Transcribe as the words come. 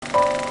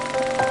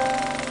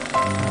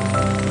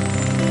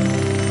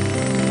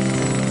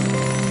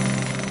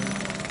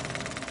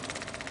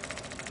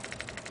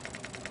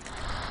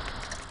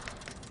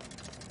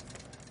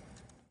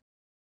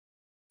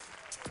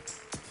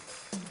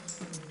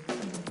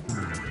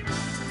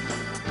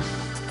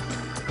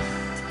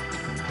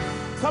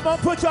Come on,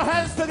 put your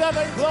hands together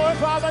and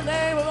glorify the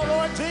name of the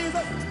Lord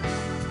Jesus.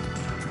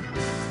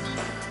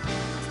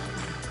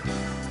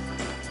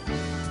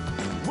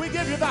 We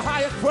give you the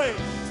highest praise.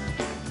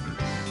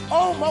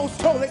 Oh, most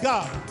holy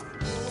God.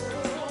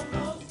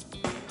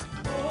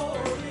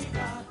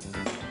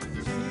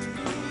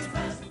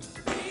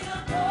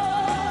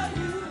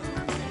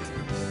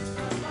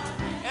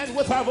 And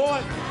with our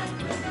voice,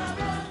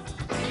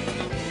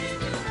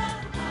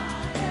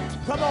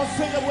 come on,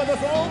 sing it with us.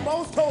 Oh,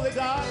 most holy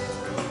God.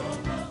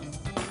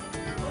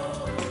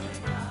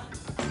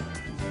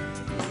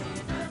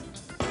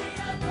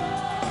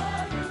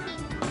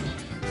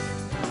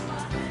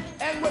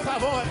 And with our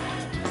voice,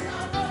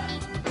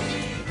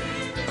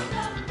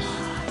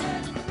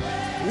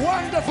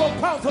 wonderful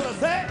counselor,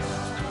 say.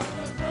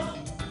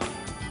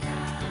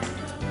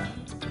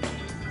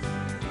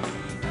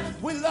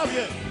 We love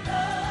you.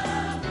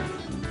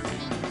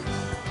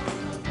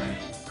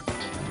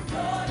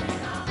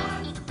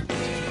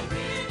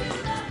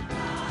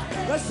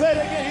 Let's say it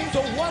again. He's a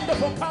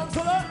wonderful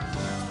counselor.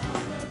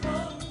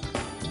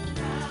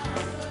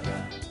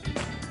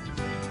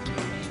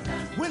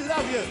 We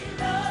love you.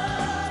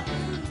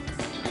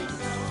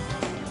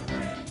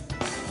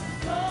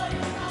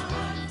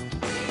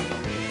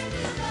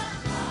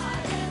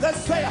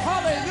 Let's say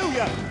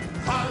hallelujah.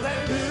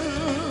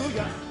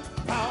 Hallelujah.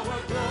 Power,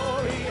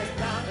 glory,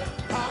 and honor.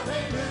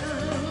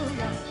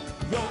 Hallelujah.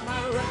 You're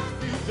my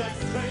refuge and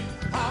strength.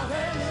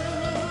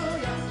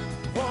 Hallelujah.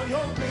 For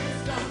your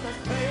wisdom and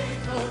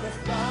faithfulness,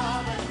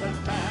 love and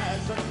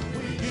compassion,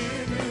 we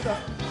give you the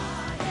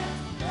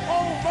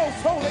oh, most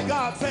holy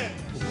God, say it.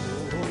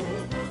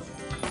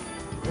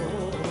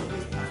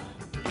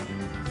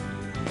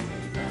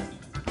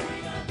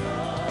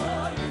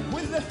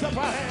 We lift up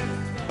our hands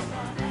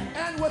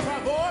and with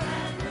our voice.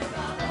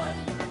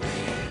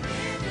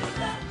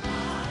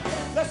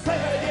 Let's say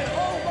that again.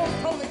 Oh,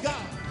 most holy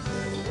God.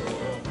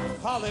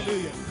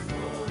 Hallelujah.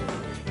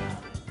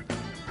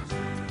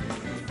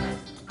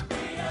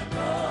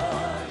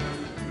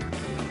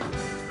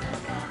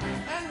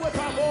 And with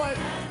our voice.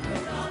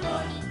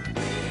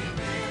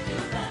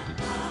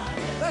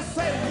 Let's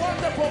say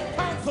wonderful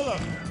counselor.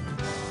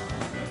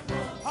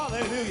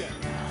 Hallelujah.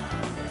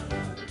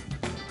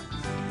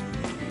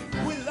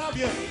 We love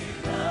you.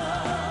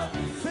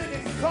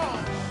 Singing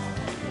songs.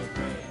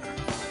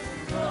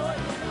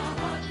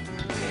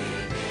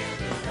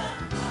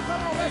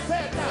 Come on, let's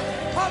say it now.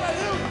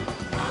 Hallelujah.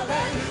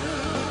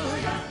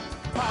 Hallelujah.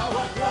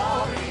 Power,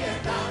 glory,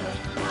 and honor.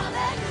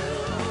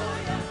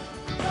 Hallelujah.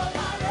 You're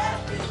my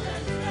refuge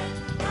and strength.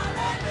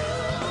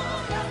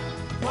 Hallelujah.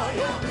 For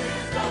your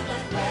wisdom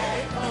and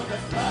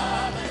faithfulness,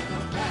 love and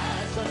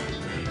compassion.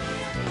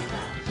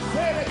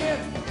 Say it again.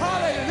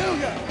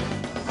 Hallelujah.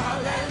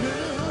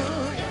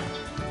 Hallelujah.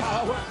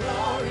 Power,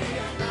 glory,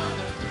 and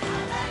honor.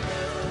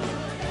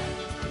 Hallelujah.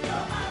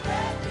 You're my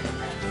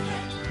refuge and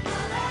strength.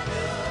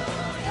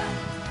 Hallelujah.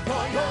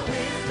 For your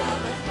wisdom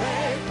and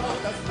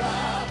faithfulness,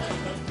 love and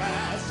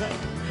compassion.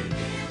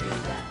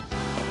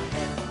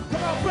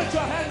 Come on, put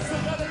your hands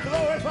together and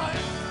glorify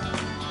Him.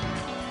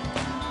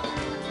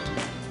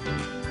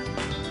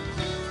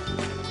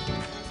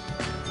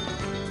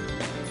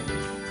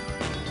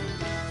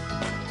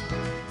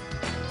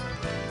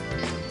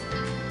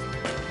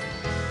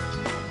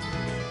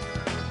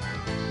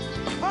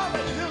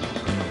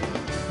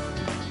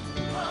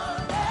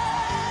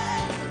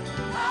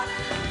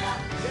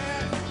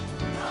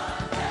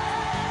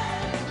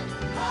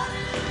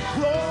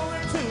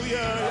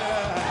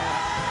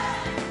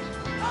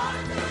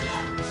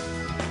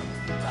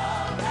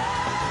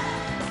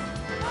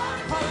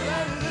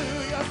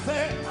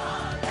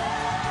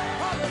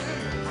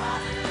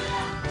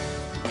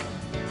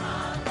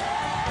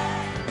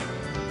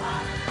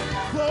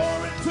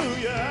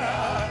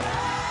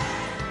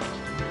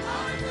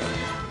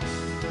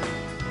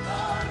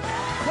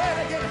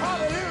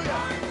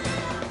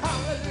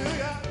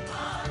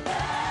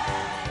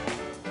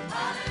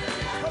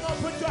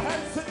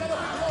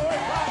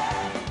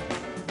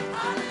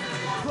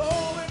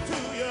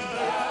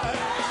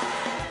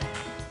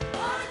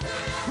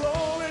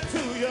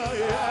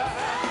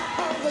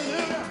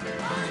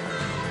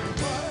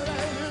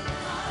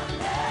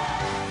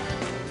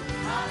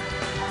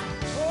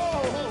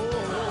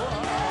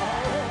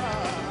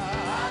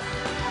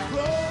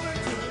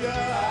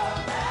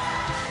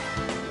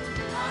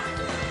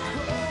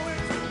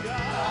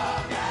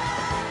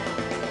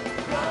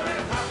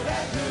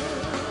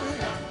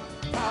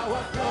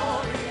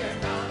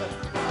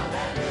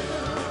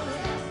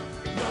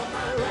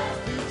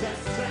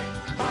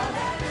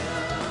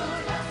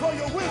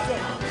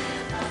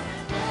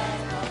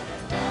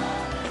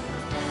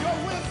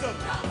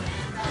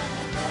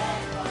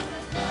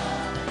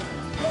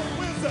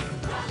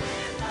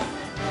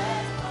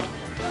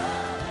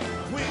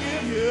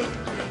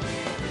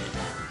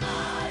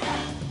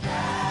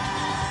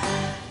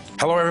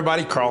 Hello,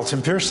 everybody.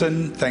 Carlton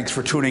Pearson. Thanks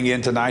for tuning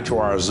in tonight to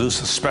our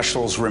AZUSA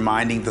specials,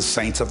 reminding the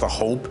saints of the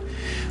hope.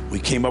 We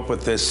came up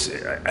with this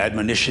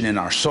admonition in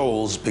our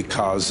souls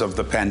because of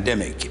the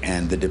pandemic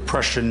and the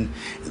depression,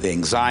 the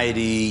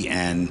anxiety,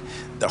 and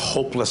the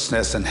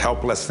hopelessness and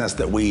helplessness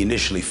that we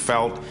initially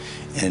felt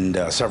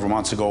several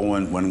months ago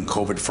when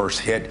COVID first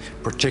hit,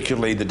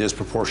 particularly the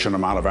disproportionate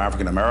amount of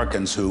African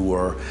Americans who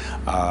were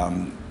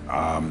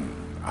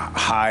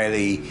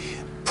highly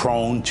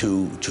prone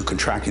to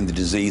contracting the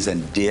disease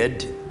and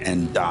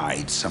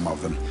died, some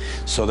of them.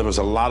 So there was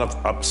a lot of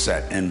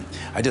upset, and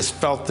I just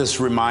felt this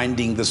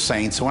reminding the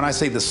saints. And when I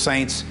say the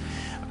saints,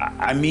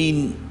 I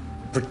mean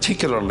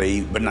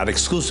particularly, but not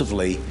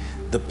exclusively,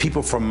 the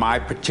people from my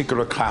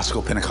particular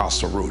classical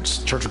Pentecostal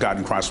roots. Church of God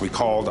in Christ, we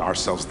called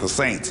ourselves the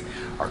saints.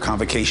 Our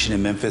convocation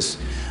in Memphis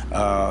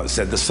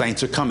said the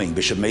saints are coming.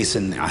 Bishop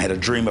Mason, I had a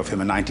dream of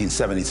him in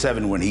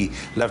 1977 when he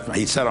left.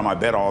 He sat on my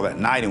bed all that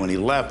night, and when he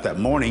left that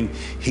morning,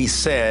 he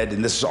said,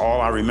 and this is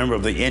all I remember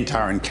of the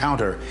entire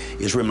encounter,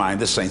 is remind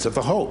the saints of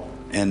the hope.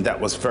 And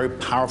that was very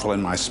powerful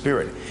in my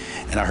spirit.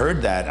 And I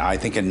heard that, I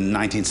think in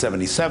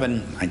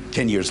 1977,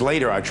 10 years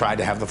later, I tried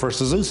to have the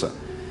first AZUSA.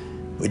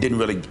 We didn't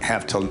really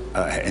have until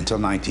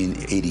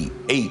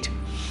 1988.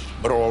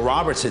 But Oral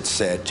Roberts had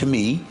said to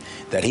me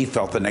that he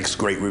felt the next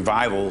great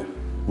revival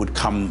would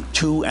come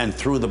to and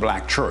through the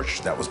black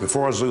church. That was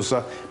before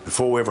AZUSA,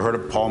 before we ever heard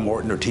of Paul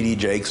Morton or T.D.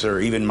 Jakes or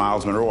even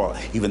Miles Monroe,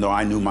 even though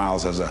I knew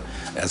Miles as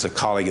a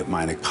colleague of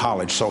mine at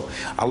college. So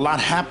a lot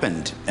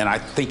happened, and I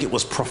think it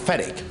was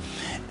prophetic.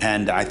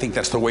 And I think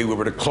that's the way we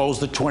were to close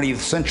the 20th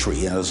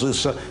century. And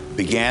AZUSA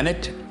began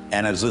it,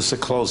 and AZUSA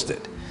closed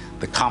it.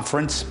 The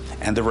conference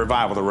and the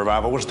revival. The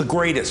revival was the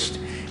greatest.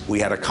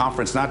 We had a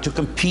conference not to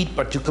compete,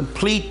 but to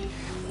complete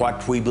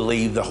what we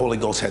believe the Holy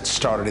Ghost had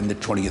started in the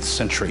 20th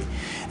century.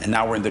 And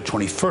now we're in the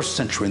 21st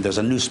century, and there's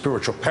a new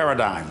spiritual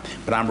paradigm.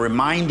 But I'm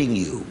reminding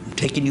you,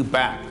 taking you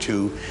back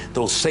to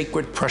those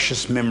sacred,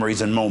 precious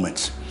memories and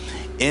moments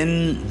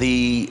in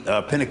the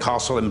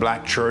Pentecostal and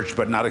black church,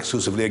 but not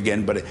exclusively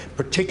again, but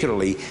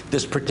particularly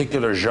this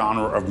particular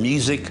genre of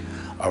music,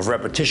 of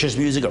repetitious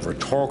music, of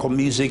rhetorical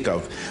music,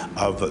 of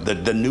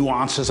the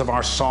nuances of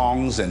our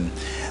songs and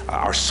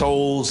our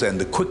souls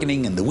and the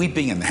quickening and the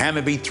weeping and the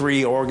Hammond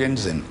B3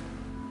 organs. And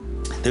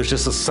there's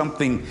just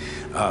something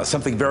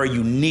very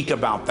unique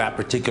about that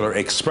particular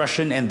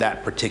expression and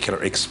that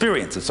particular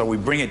experience. And so we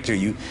bring it to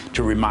you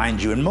to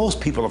remind you, and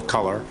most people of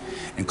color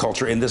and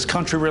culture in this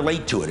country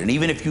relate to it. And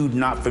even if you're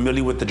not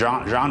familiar with the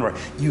genre,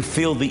 you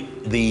feel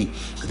the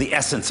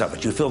essence of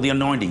it. You feel the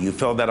anointing. You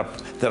feel that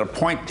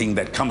appointing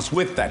that comes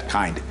with that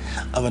kind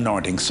of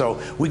anointing. So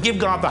we give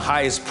God the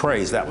highest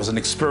praise. That was an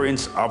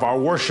experience of our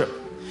worship.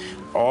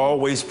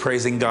 Always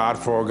praising God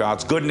for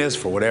God's goodness,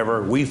 for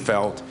whatever we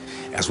felt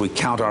as we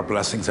count our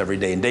blessings every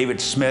day. And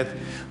David Smith,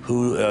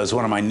 who is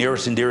one of my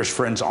nearest and dearest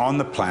friends on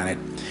the planet,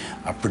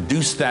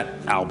 produced that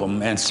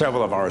album and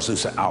several of our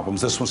AZUSA albums.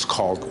 This one's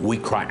called We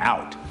Cry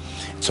Out.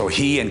 So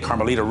he and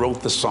Carmelita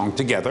wrote the song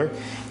together,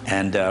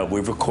 and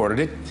we've recorded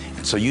it.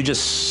 And so you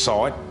just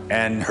saw it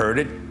and heard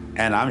it,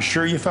 and I'm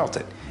sure you felt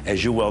it,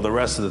 as you will the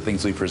rest of the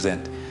things we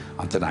present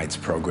on tonight's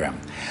program.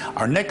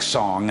 Our next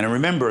song, and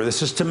remember,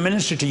 this is to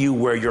minister to you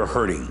where you're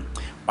hurting,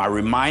 by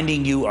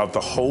reminding you of the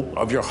hope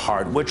of your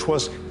heart, which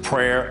was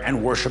prayer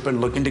and worship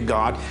and looking to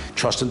God.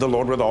 Trust in the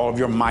Lord with all of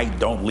your might.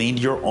 Don't lean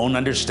to your own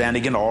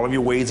understanding. In all of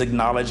your ways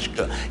acknowledge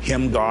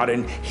Him, God,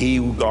 and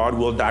God,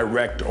 will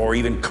direct or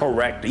even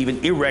correct,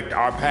 even erect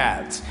our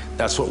paths.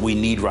 That's what we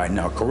need right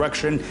now.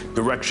 Correction,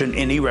 direction,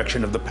 and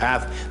erection of the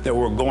path that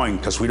we're going,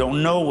 because we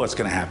don't know what's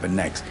going to happen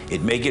next.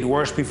 It may get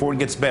worse before it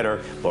gets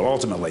better, but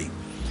ultimately,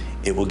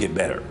 it will get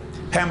better.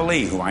 Pamela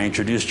Lee, who I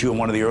introduced you in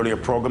one of the earlier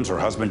programs, her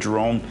husband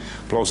Jerome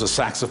blows the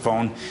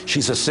saxophone.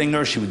 She's a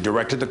singer. She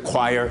directed the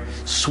choir.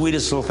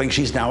 Sweetest little thing.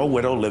 She's now a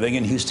widow living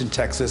in Houston,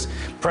 Texas.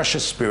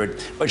 Precious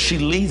spirit. But she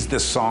leads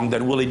this song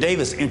that Willie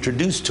Davis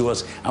introduced to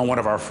us on one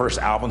of our first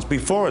albums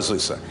before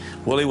AZUSA.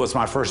 Willie was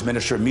my first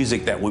minister of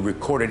music that we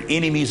recorded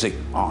any music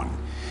on.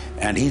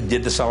 And he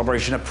did the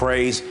Celebration of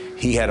Praise.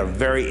 He had a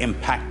very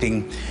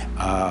impacting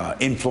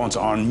influence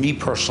on me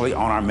personally,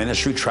 on our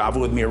ministry,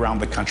 traveled with me around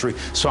the country.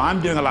 So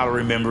I'm doing a lot of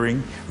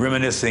remembering,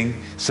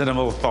 reminiscing,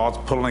 sentimental thoughts,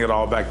 pulling it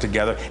all back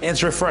together. And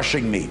it's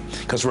refreshing me,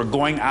 because we're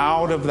going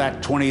out of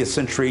that 20th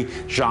century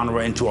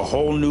genre into a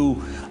whole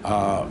new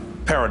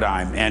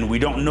paradigm. And we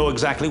don't know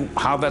exactly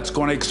how that's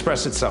going to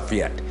express itself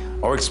yet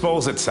or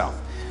expose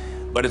itself.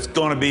 But it's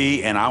going to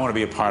be, and I want to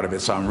be a part of it.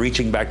 So I'm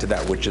reaching back to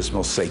that which is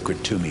most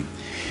sacred to me.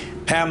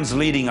 Pam's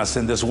leading us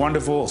in this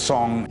wonderful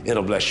song,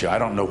 It'll Bless You. I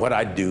don't know what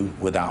I'd do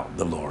without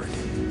the Lord.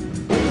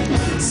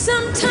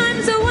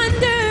 Sometimes I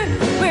wonder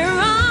where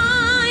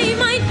I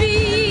might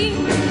be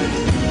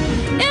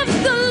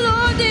if the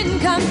Lord didn't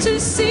come to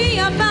see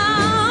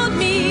about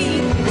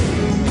me.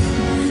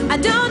 I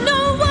don't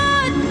know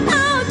what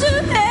I'll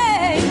do,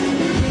 hey,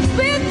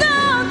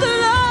 without the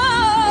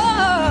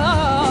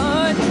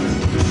Lord.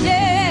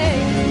 Yeah.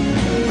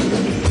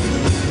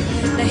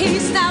 Now He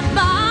stopped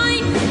by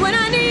when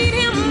I need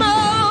Him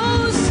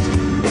most.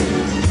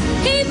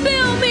 He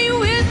filled me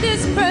with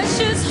His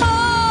precious heart.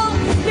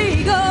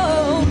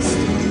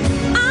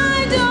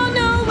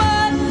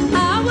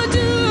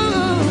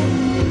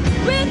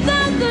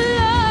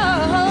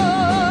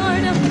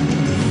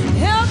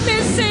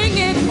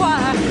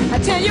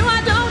 tell you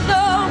I don't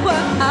know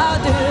what I'll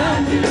do.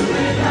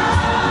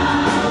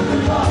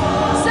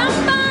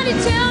 Somebody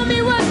tell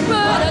me what would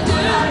I do?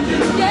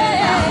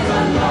 Yeah.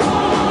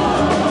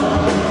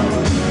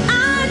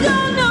 I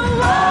don't know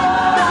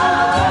what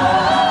I'll do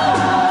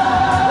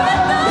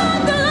without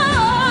the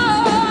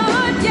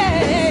Lord.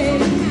 Yeah.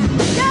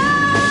 Yeah.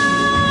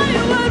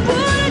 What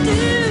would I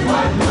do?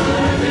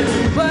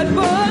 What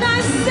would I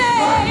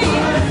say?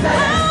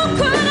 How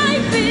could I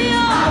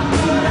feel?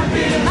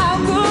 How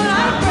could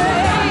I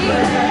pray?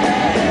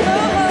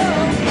 Oh,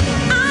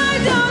 I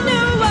don't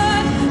know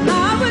what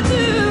I would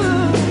do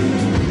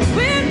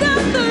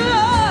without the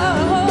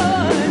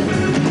Lord.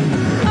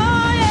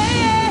 Oh,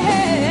 yeah.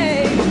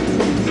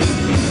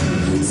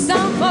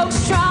 Some folks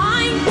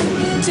try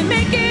to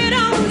make it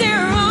on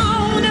their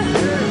own,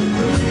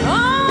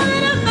 only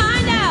to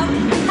find out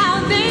how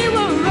they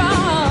were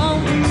wrong.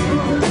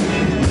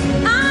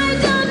 I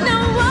don't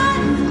know what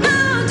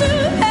I'll do,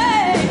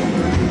 hey,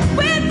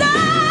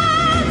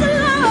 without the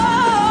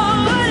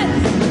Lord.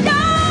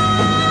 Yeah.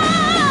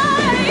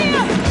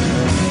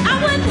 I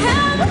wouldn't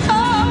have a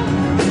hope,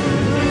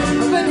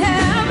 I wouldn't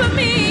have a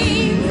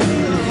mean,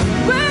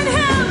 wouldn't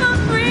have a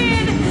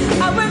friend,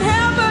 I wouldn't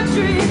have a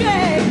dream,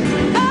 yeah.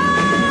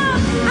 Oh,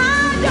 I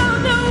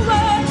don't know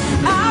what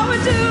I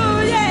would do,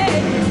 yeah,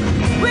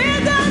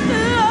 without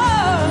the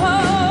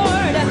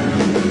Lord.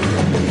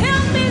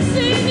 Help me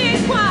sing it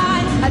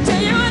quiet. I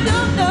tell you I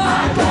don't know.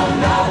 I don't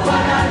know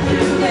what I do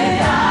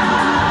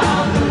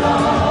without the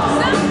Lord.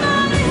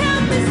 Somebody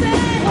help me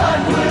say, what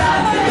would I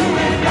do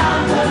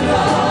without the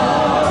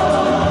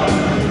Lord?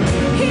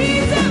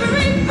 He's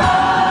everything for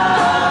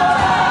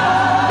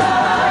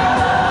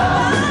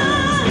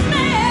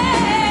me.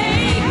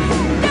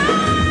 No,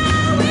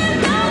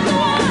 without the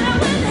Lord I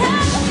wouldn't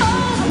have a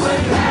home.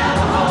 Wouldn't have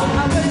a home.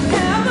 I wouldn't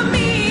have a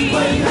me.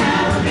 Wouldn't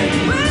have a me.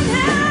 Wouldn't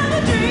have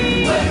a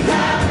dream. Wouldn't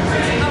have a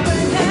dream. I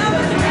wouldn't have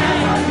a dream.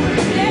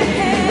 Yeah.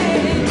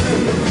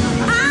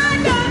 I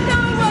don't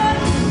know what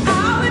I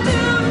would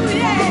do,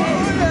 yeah,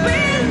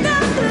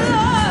 without the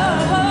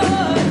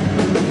Lord.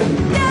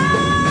 Yeah.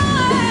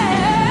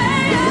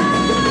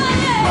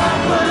 What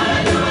would I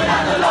do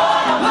without the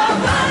Lord? What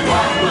would I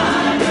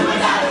do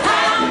without the Lord?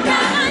 How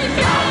can I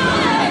feel?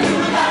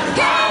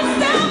 Can't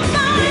stop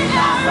fighting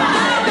now. I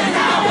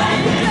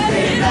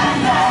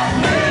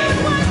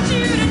want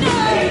you to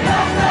know.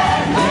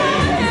 Oh,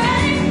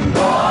 yeah.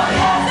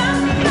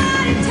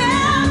 Somebody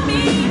tell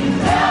me.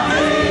 I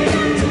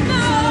got to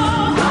know.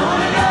 I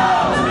wanna know.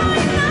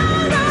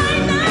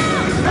 Right now.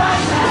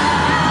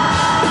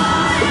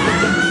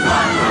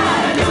 What would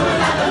I do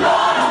without the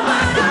Lord?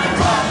 What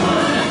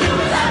would I do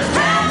without the Lord?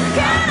 How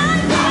can I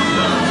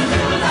feel?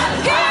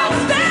 Can't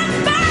stand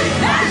by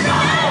every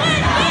now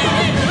and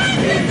then.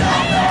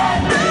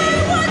 I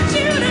want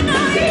you to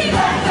know.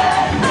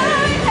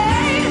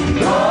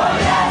 Oh,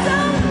 yeah.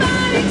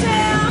 Somebody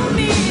tell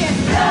me.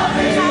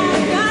 I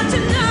got to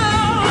know.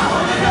 I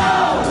wanna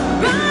know.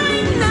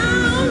 Right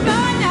now.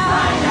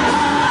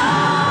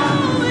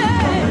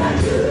 Yeah.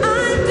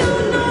 I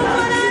don't know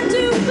what I'd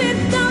do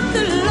without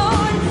the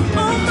Lord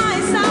on my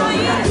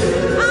side.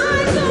 I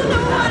don't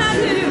know what I'd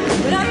do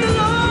without the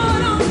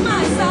Lord on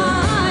my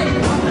side.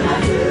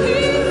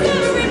 He's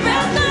every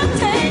breath I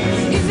take.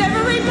 He's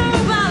every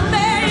move I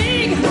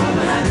make.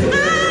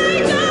 I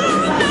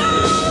don't know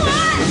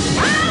what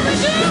I would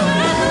do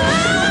without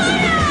the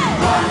Lord.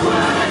 What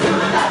would I do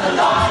without the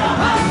Lord?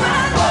 What would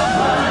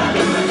I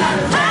do without the Lord?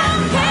 How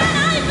can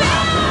I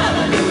feel?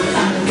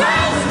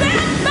 Can't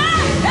stand by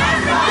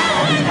every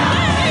now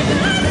and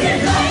then.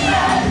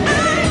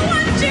 I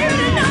want you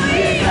to know.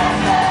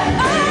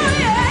 Oh,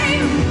 yeah.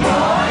 Somebody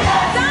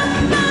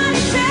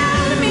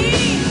tell me.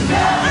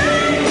 I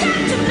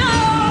got to know.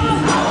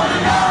 I wanna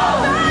know.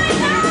 Right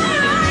now. What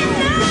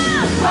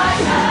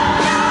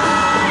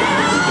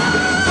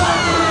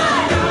would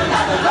I do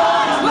without the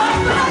Lord?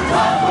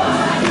 What would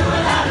I do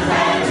without His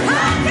hand?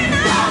 How can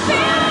I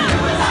feel?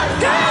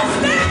 Can't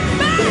stand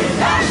by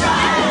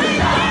every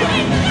now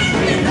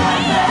and then.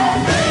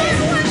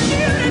 I want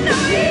you to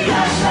know.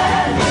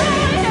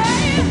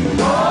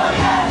 Oh,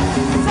 yeah.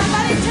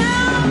 Somebody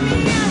tell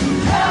me.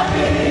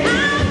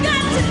 I've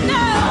got to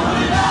know.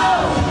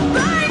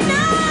 Right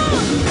now.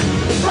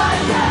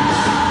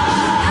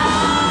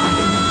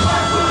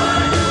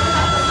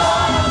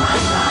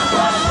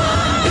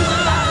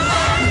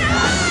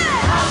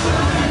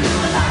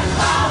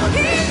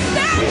 He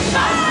stands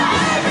by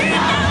every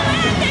now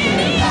and then.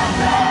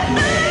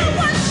 I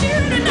want you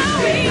to know.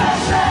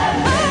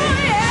 Oh,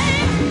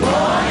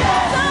 yeah.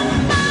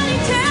 Somebody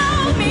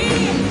tell me.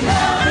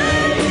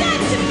 I've got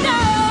to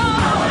know.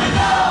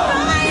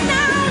 Right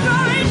now.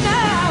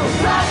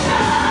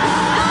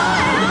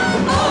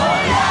 Oh,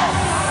 yes.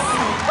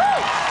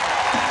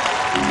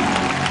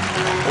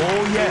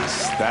 Oh, yes,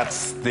 that's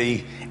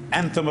the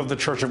anthem of the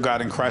Church of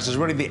God in Christ. It's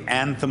really the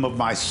anthem of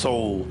my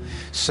soul,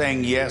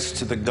 saying yes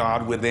to the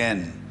God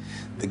within,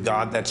 the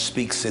God that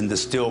speaks in the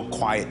still,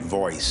 quiet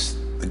voice,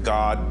 the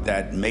God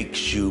that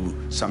makes you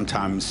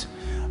sometimes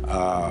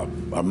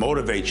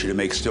motivate you to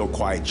make still,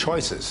 quiet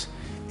choices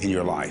in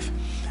your life.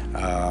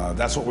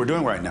 That's what we're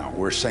doing right now.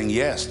 We're saying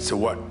yes to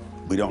what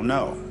we don't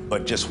know,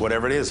 but just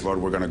whatever it is,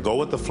 Lord, we're going to go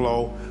with the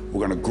flow.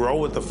 We're going to grow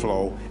with the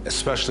flow,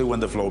 especially when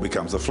the flow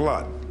becomes a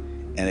flood.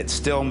 And it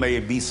still may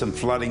be some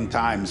flooding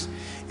times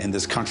in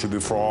this country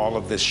before all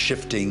of this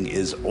shifting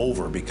is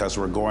over, because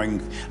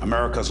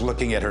America's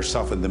looking at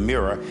herself in the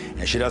mirror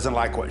and she doesn't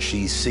like what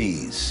she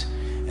sees.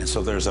 And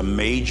so there's a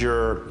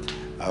major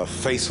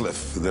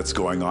facelift that's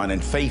going on,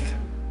 and faith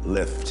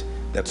lift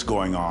that's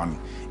going on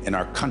in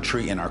our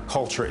country, in our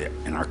culture,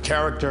 in our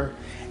character,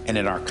 and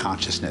in our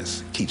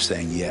consciousness. Keep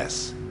saying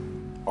yes.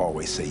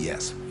 Always say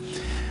yes.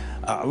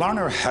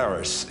 Larner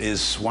Harris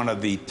is one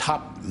of the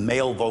top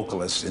male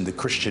vocalists in the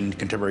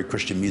contemporary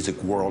Christian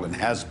music world, and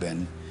has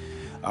been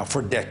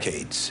for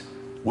decades.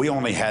 We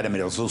only had him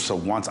at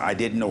AZUSA once. I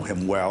didn't know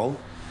him well.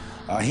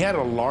 He had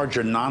a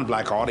larger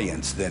non-black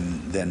audience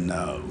than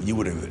you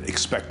would have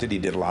expected. He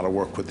did a lot of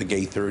work with the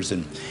Gaithers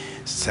and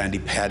Sandy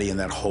Patty and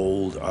that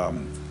whole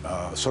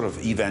sort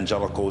of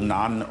evangelical,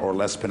 non or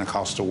less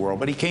Pentecostal world.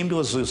 But he came to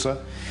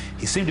AZUSA.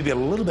 He seemed to be a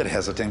little bit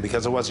hesitant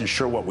because I wasn't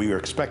sure what we were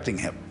expecting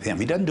him.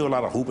 He doesn't do a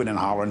lot of hooping and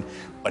hollering,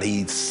 but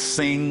he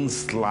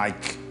sings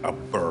like a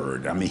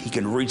bird. I mean, he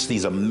can reach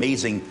these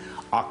amazing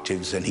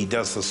octaves, and he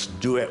does this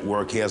duet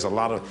work. He has a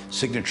lot of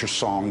signature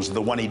songs.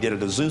 The one he did at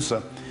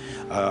AZUSA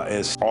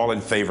is All in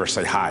Favor,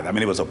 Say Hi. I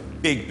mean, it was a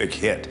big, big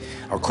hit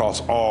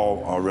across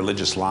all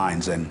religious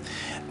lines. And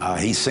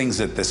he sings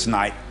it this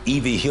night.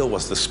 Evie Hill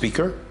was the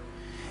speaker,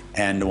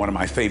 and one of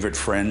my favorite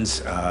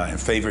friends,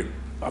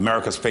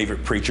 America's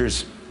favorite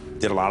preachers,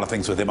 did a lot of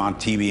things with him on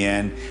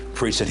TBN,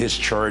 preached at his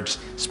church,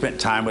 spent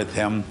time with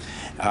him.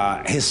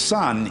 His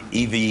son,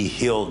 Evie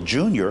Hill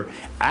Jr.,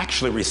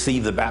 actually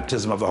received the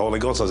baptism of the Holy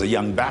Ghost as a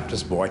young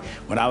Baptist boy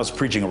when I was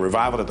preaching a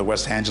revival at the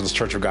West Angeles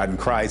Church of God in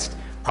Christ,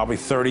 probably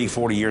 30,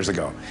 40 years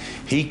ago.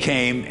 He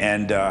came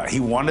and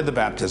he wanted the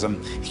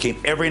baptism. He came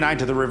every night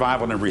to the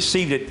revival and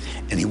received it.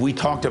 And we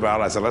talked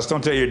about it. I said, let's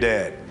don't tell your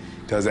dad.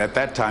 Because at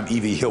that time,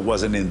 Evie Hill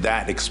wasn't in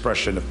that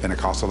expression of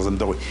Pentecostalism,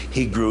 though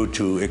he grew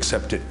to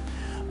accept it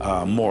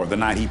more. The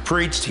night he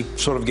preached, he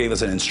sort of gave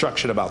us an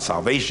instruction about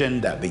salvation,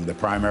 that being the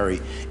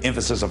primary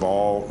emphasis of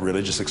all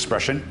religious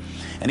expression.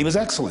 And he was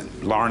excellent.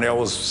 Larnell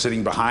was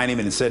sitting behind him,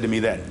 and he said to me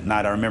that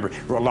night, I remember,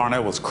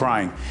 Larnell was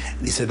crying.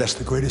 And he said, that's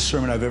the greatest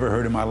sermon I've ever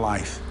heard in my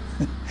life.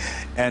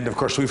 And of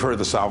course, we've heard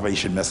the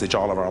salvation message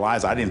all of our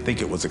lives. I didn't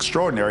think it was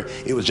extraordinary.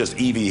 It was just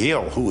Evie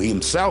Hill, who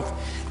himself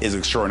is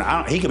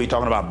extraordinary. He could be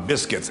talking about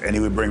biscuits, and he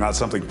would bring out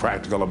something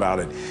practical about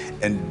it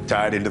and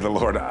tie it into the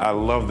Lord. I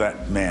love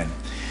that man.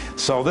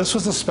 So this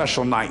was a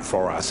special night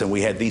for us, and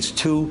we had these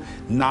two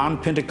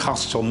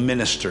non-Pentecostal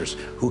ministers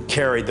who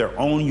carried their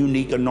own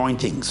unique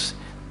anointings.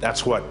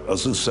 That's what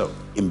AZUSA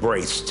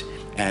embraced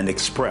and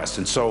expressed.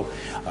 And so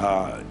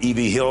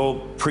Evie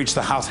Hill preached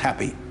the house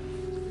happy.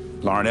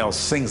 Larnell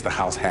sings the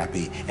house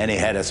happy, and he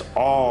had us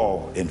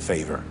all in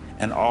favor,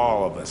 and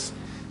all of us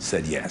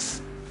said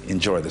yes.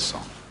 Enjoy the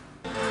song.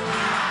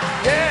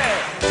 Yeah,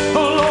 the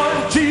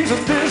Lord Jesus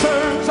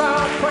deserves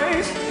our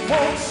praise.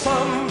 Won't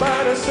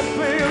somebody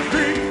simply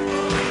agree?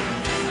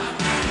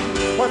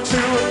 1, 2,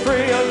 and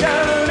 3 are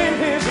gathered in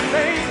His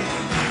name.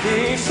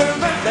 He said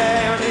that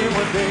there He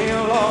would be,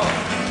 Lord.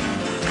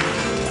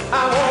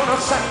 I want a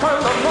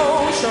second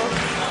motion,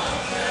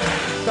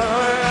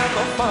 sorry, I'm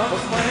the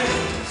Father's plan.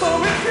 So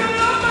if you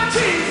love my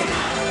Jesus,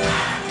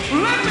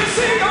 let me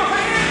see your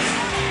hands.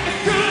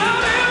 If you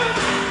love Him,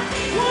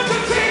 won't you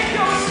take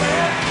your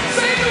stand?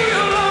 Say, do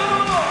you love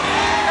Him, Lord?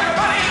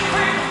 Everybody in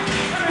favor,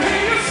 let me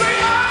hear you say,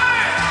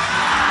 aye.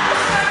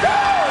 Let's go.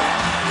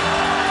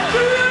 Do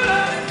you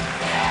love Him?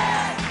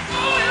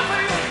 All in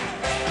favor,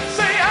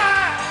 say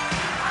aye.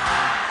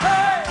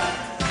 Hey,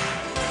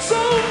 so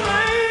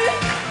late.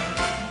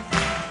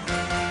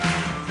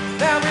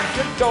 Now if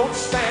you don't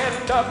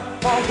stand up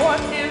for what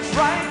is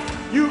right,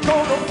 you're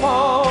gonna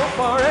fall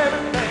for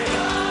everything.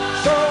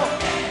 So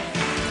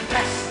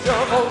cast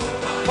your vote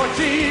for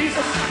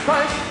Jesus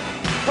Christ.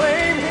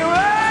 Claim Him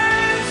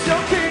as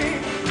your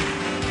King.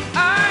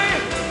 I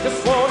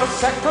just want a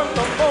second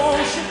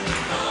motion.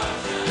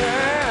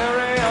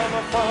 Carry on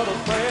the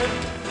Father's plan.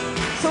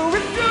 So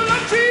if you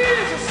love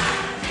Jesus,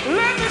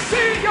 let me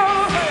see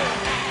your hand.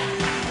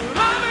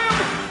 Love Him,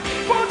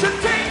 won't you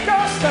take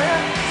a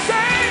stand?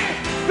 Say,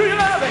 do you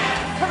love Him?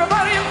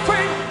 Everybody in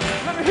favor,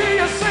 let me hear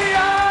you say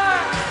aye.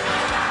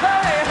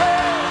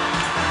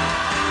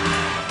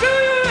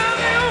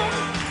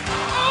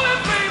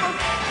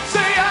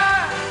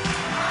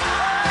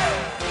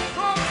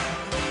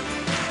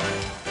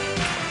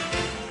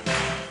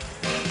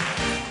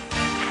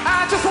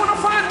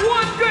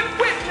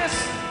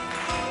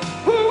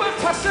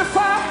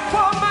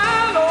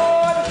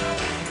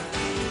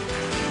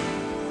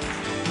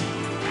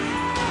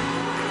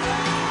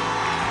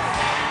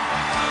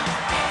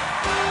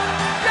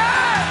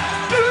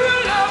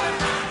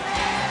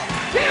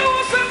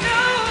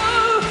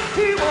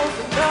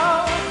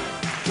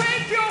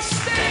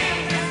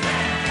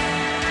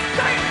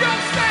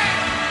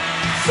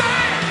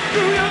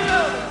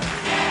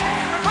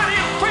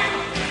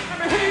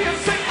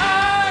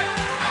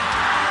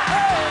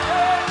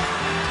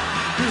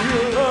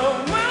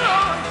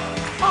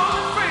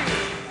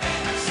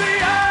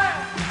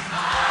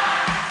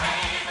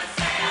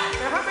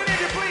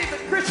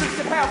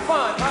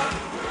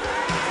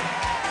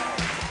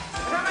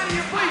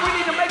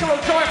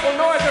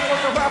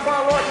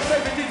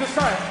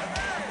 son.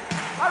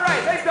 All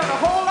right, they've done a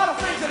whole lot of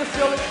things in this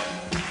building.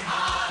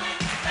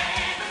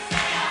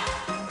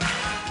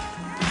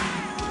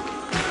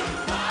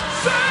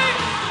 Sing,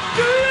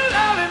 do you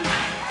love him?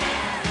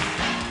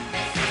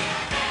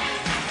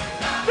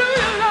 Do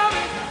you love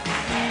him?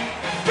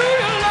 Do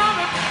you love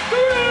him? Do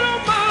you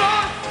love my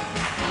Lord?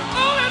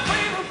 All in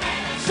favor,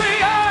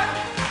 say aye.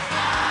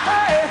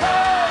 Hey,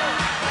 hey.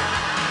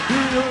 Do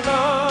you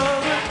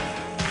love him?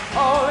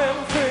 All in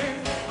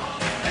favor,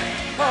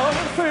 all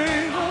in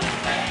favor,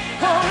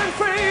 all in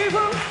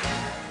favor,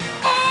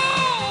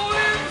 all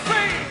in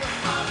favor.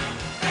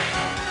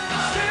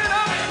 Stand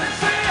up and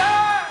say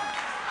aye.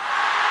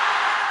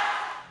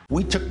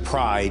 We took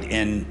pride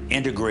in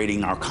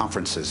integrating our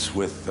conferences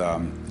with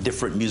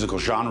different musical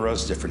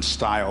genres, different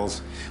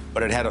styles,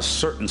 but it had a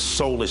certain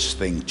soulish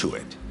thing to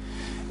it.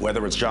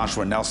 Whether it's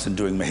Joshua Nelson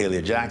doing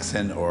Mahalia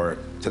Jackson, or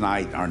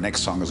tonight our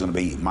next song is going to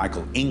be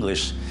Michael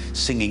English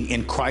singing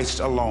In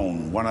Christ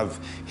Alone, one of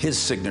his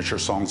signature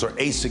songs, or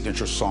a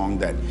signature song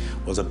that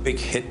was a big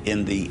hit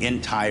in the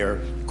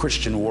entire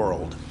Christian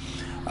world.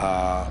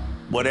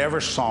 Whatever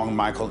song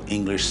Michael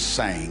English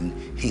sang,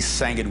 he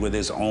sang it with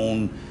his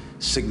own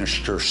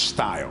signature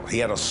style. He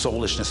had a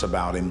soulishness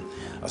about him,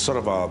 a sort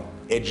of a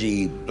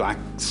edgy black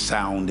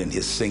sound in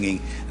his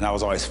singing, and I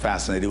was always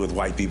fascinated with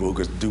white people who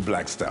could do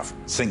black stuff,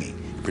 singing,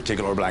 in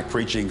particular black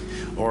preaching,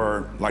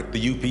 or like the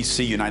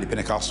UPC, United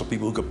Pentecostal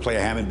people, who could play a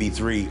Hammond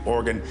B3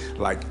 organ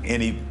like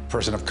any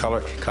person of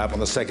color, clap on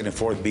the second and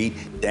fourth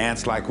beat,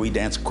 dance like we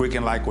dance,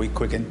 quicken like we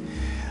quicken.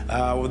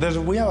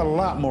 We have a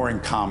lot more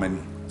in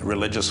common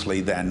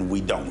religiously than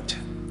we don't,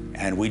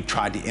 and we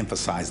tried to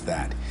emphasize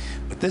that.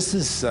 But this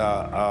is,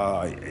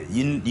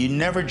 you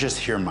never just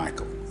hear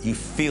Michael, you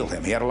feel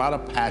him. He had a lot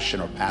of passion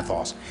or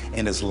pathos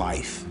in his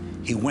life.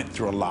 He went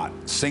through a lot.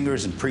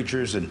 Singers and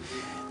preachers and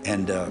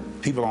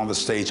people on the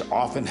stage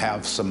often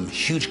have some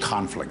huge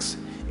conflicts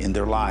in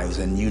their lives,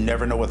 and you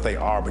never know what they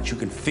are, but you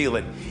can feel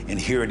it and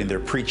hear it in their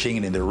preaching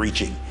and in their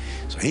reaching.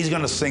 So he's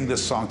gonna sing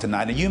this song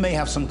tonight, and you may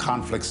have some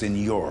conflicts in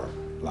your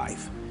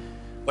life.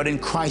 But in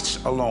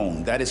Christ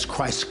alone, that is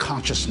Christ's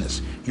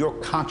consciousness, your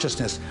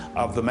consciousness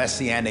of the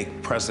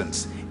messianic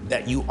presence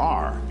that you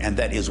are and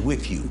that is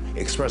with you,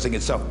 expressing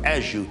itself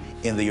as you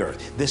in the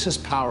earth. This is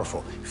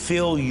powerful.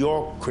 Feel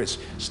your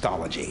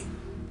Christology,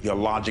 your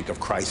logic of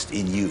Christ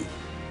in you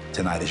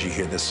tonight as you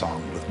hear this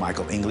song with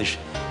Michael English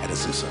at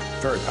AZUSA.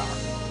 Very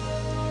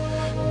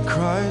powerful. In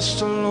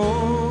Christ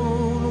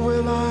alone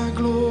will I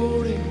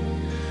glory,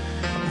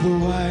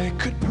 though I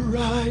could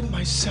pride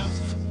myself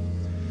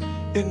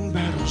in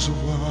battles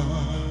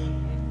won.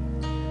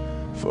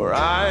 For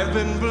I've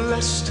been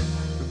blessed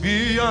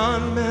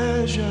beyond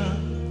measure,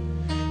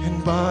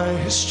 and by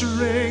his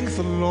strength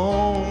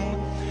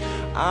alone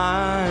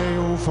I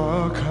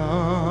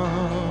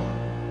overcome.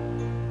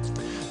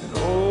 And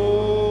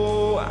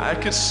oh, I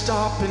could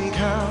stop and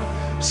count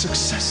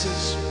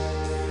successes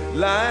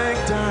like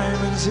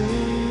diamonds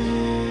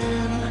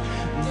in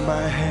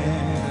my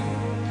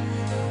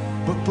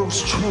hand, but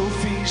those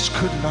trophies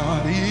could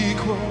not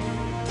equal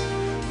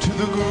to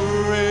the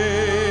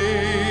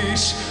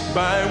grace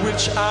by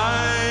which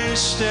I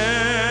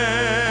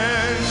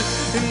stand.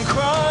 In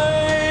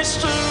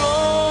Christ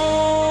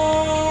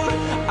alone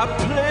I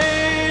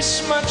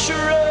place my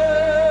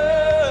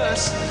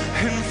trust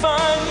and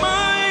find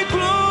my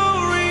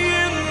glory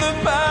in the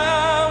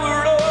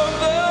power of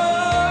the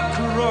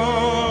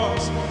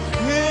cross.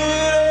 In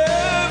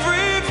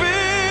every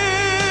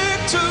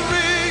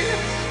victory,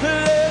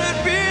 let it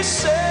be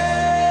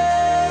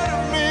said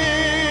of me,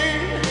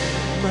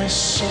 my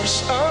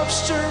source of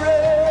strength,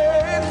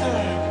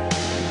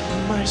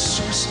 my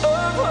source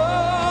of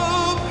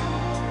hope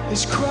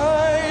is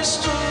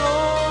Christ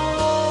alone.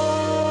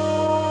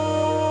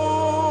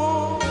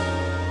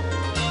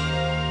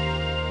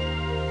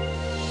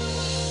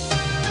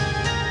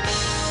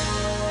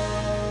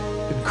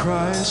 In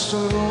Christ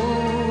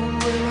alone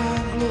will I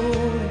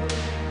glory,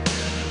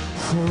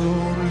 for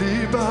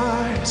only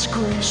by his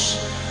grace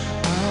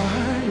I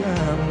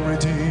am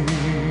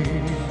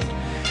redeemed,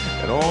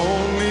 and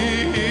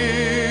only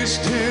his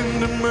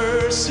tender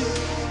mercy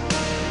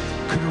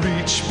could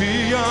reach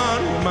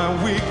beyond my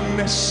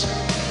weakness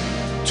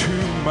to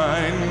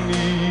my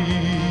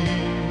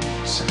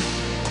knees.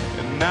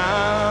 And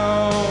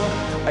now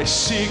I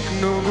seek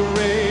no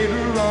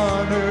greater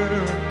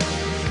honor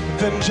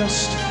than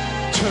just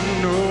to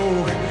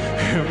know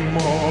him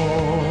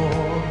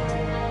more,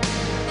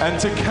 and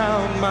to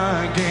count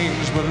my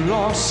gains but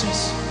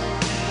losses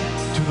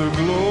to the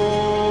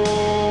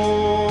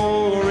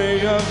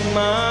glory of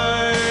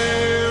my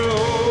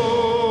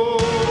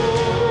Lord.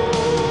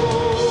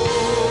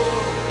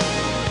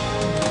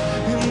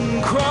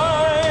 In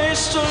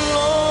Christ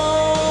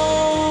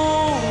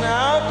alone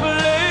I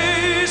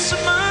place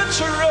my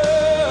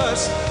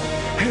trust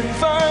and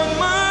find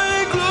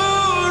my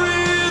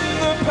glory in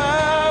the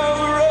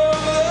power of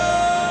the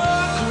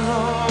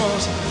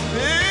cross.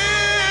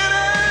 In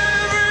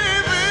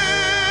every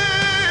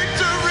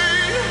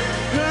victory,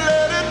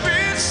 let it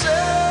be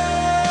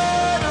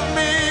said of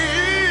me,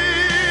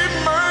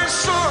 my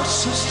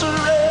source is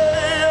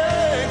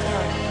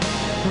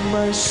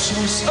My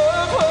source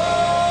of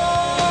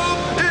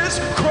hope is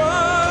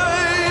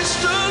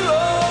Christ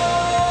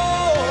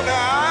alone.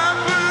 I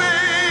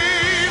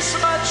place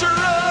my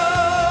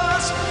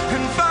trust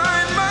and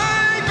find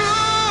my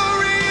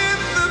glory in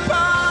the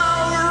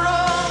power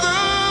of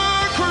the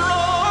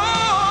cross.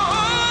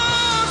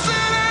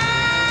 And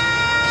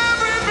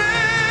every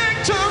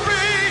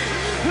victory,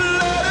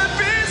 let it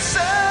be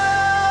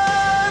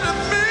said of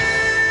me,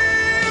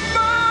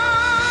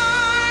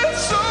 my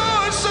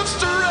source of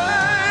strength,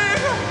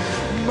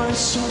 my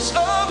source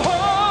of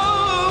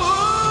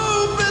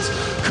hope is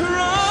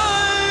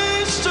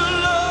Christ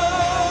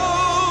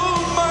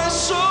alone. My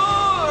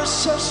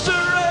source of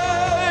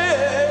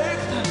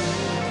strength,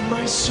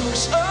 my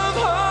source of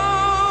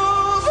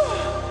hope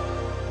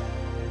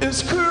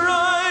is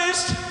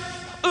Christ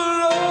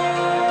alone.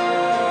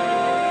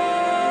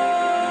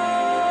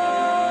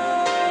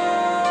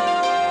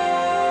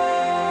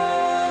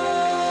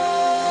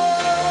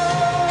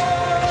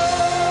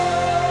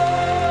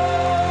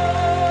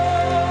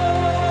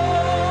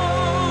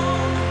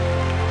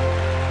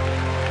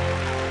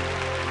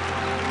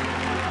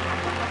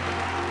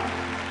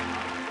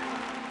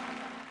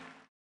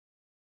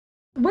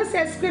 What's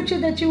that scripture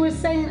that you were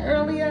saying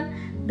earlier?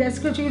 That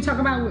scripture you talking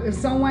about, if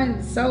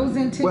someone sows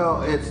into...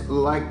 Well, it's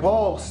like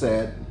Paul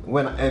said,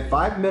 if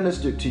I've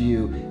ministered to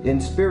you in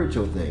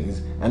spiritual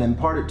things and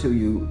imparted to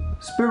you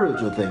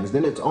spiritual things,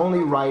 then it's only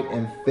right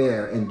and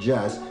fair and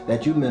just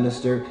that you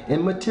minister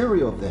in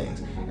material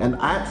things. And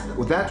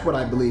that's what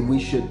I believe we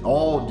should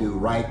all do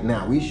right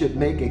now. We should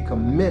make a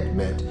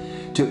commitment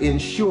to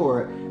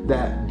ensure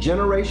that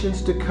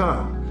generations to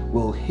come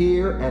will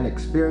hear and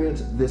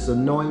experience this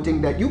anointing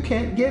that you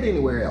can't get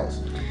anywhere else.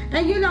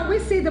 And you know, we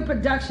see the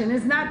production.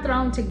 It's not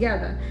thrown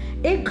together.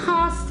 It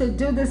costs to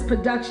do this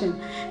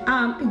production.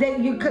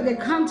 They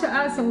come to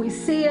us and we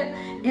see it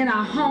in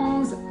our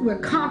homes. We're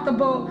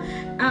comfortable,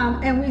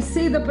 and we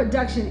see the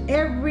production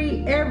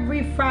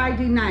every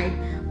Friday night.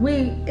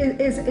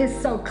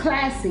 It's so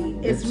classy.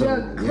 It's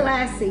real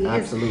classy. Yeah,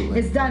 absolutely.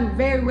 It's done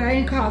very well.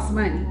 It costs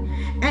money,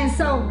 and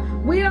so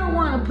we don't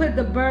want to put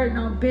the burden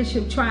on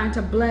Bishop trying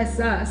to bless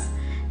us,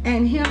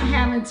 and him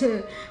having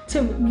to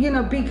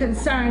be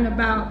concerned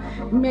about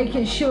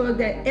making sure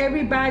that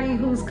everybody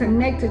who's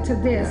connected to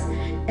this,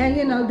 and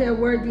they're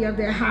worthy of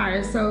their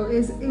hire. So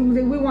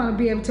we want to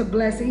be able to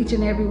bless each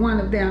and every one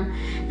of them.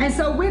 And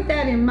so with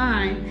that in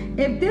mind,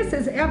 if this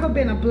has ever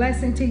been a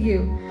blessing to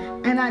you,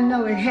 and I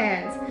know it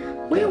has,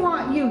 we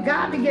want you,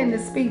 God began to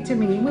speak to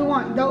me. We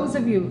want those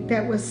of you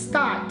that will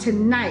start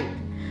tonight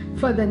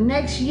for the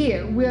next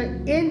year.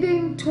 We're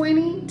ending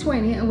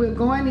 2020 and we're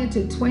going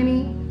into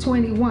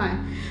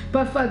 2021.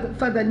 But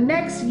for the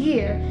next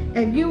year,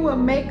 if you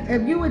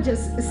would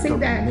just see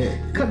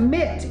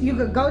commit, you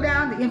could go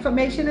down, the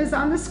information is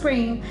on the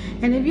screen,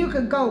 and if you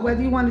could go,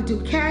 whether you want to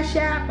do Cash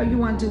App or you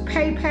want to do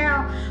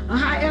PayPal or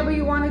however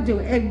you want to do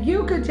it, if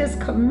you could just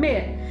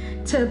commit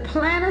to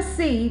plant a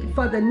seed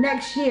for the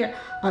next year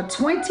of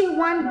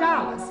 $21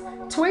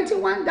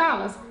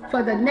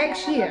 for the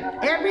next year,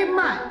 every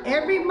month,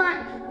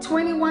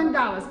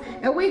 $21,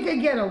 and we could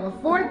get over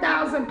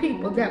 4,000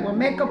 people that will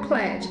make a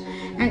pledge.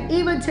 And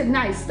even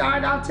tonight,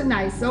 start out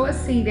tonight, sow a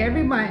seed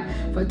every month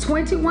for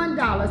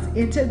 $21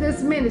 into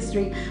this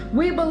ministry.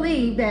 We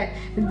believe that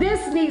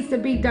this needs to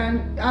be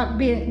done,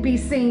 be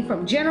seen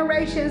from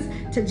generations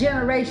to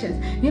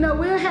generations.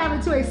 We're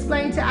having to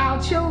explain to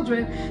our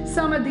children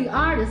some of the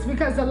artists,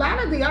 because a lot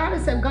of the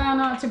artists have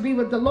gone on to be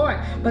with the Lord,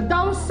 but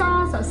those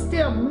songs are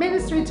still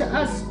ministry to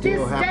us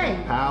this day.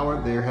 The power,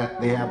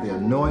 they have the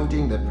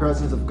anointing, the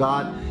presence of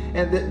God,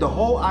 and the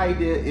whole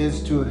idea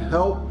is to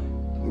help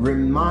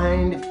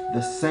remind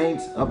the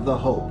saints of the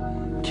hope,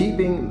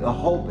 keeping the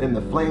hope in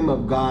the flame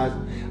of God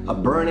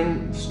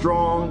burning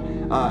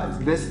strong.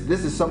 This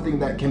is something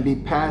that can be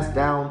passed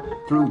down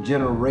through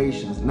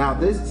generations. Now,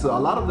 a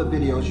lot of the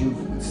videos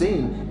you've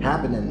seen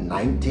happened in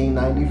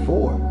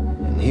 1994,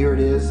 and here it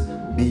is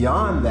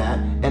beyond that,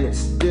 and it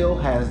still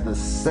has the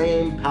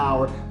same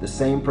power, the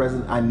same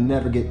presence. I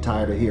never get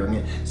tired of hearing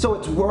it. So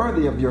it's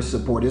worthy of your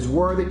support. It's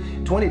worthy.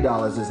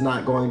 $20 is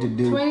not going to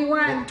do.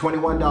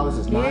 $21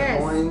 is not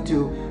going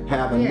to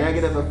have a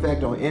negative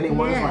effect on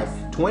anyone's life.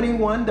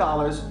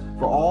 $21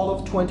 for all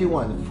of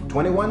 21.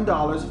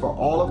 $21 for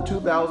all of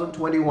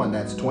 2021.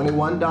 That's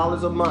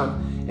 $21 a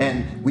month,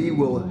 and we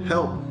will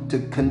help to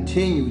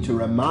continue to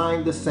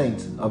remind the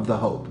saints of the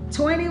hope.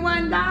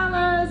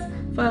 $21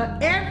 for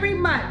every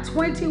month,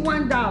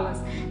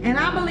 $21. And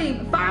I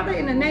believe, Father,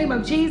 in the name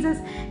of Jesus,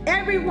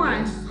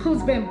 everyone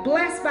who's been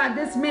blessed by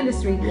this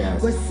ministry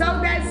will sow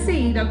that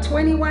seed of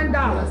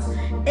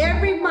 $21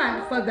 every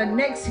month for the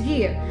next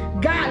year.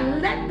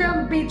 God, let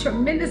them be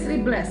tremendously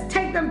blessed.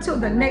 Take them to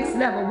the next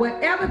level,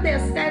 whatever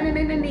they're standing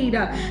in the need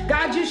of.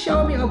 God, you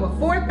showed me over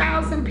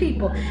 4,000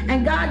 people.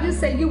 And God, you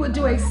say you would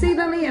do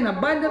exceedingly and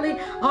abundantly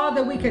all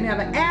that we can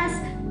ever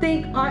ask,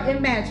 think, or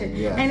imagine.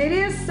 Yes. And it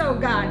is so,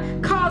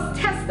 God. Cause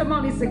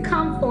testimonies to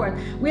come forth.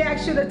 We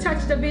ask you to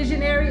touch the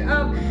visionary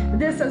of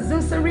this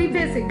AZUSA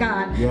Revisit,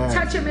 God. Yes.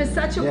 Touch him in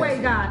such a Yes. way,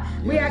 God.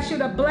 We Yes. ask you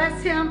to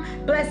bless him,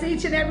 bless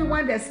each and every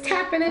one that's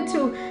tapping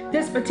into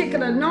this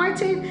particular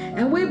anointing,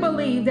 and we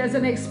believe there's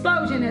an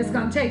explosion that's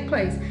going to take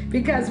place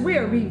because we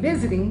are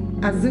revisiting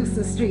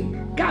AZUSA Street.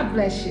 God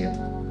bless you.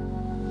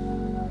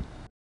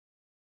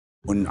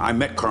 When I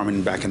met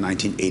Carmen back in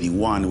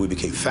 1981, we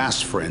became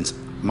fast friends.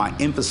 My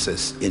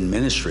emphasis in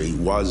ministry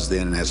was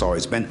then and has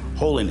always been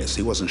holiness.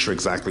 He wasn't sure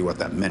exactly what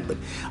that meant, but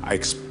I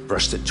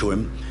expressed it to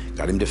him,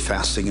 got him to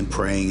fasting and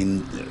praying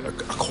and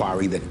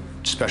acquiring that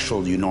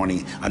special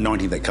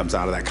anointing that comes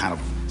out of that kind of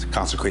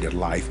consecrated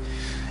life.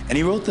 And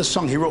he wrote this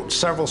song. He wrote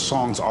several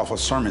songs off of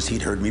sermons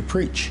he'd heard me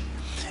preach.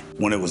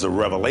 When it was a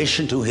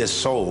revelation to his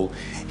soul,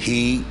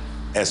 he,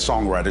 as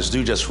songwriters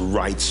do, just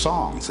write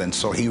songs. And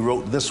so he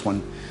wrote this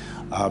one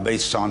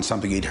based on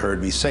something he'd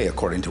heard me say,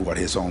 according to what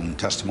his own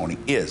testimony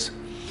is.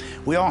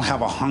 We all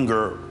have a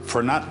hunger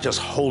for not just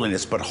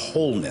holiness, but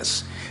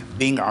wholeness,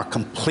 being our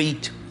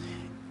complete,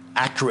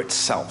 accurate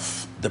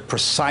self, the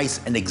precise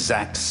and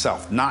exact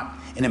self, not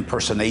an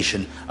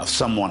impersonation of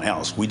someone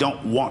else. We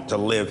don't want to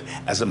live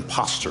as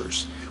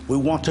imposters. We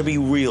want to be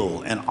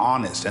real and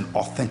honest and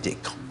authentic,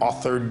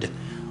 authored,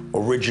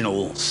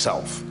 original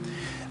self,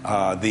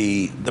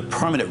 the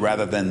permanent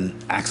rather than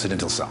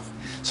accidental self.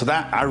 So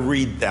that I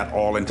read that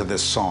all into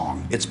this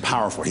song. It's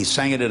powerful. He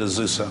sang it at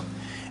AZUSA,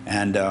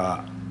 and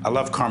I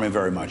love Carmen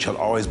very much. He'll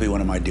always be one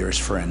of my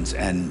dearest friends,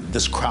 and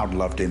this crowd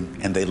loved him,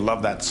 and they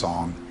love that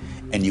song,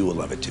 and you will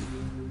love it too.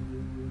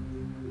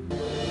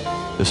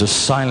 There's a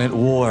silent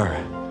war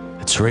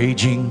that's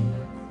raging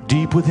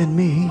deep within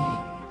me.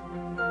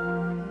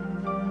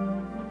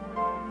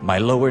 My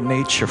lower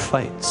nature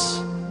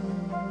fights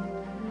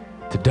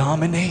to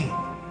dominate.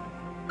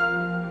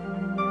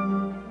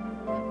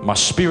 My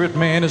spirit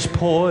man is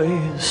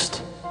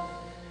poised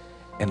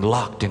and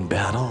locked in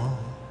battle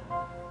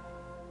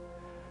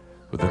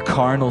with the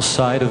carnal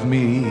side of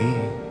me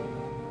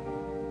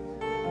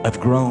I've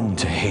grown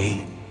to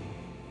hate.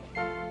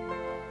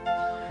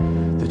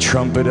 The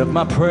trumpet of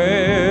my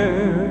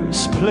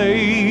prayers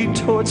played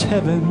towards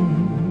heaven,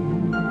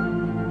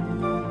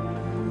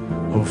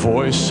 a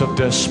voice of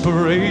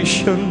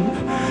desperation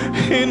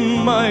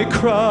in my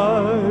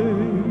cry.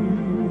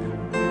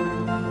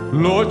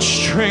 Lord,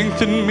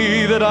 strengthen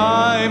me that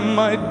I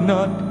might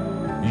not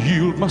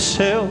yield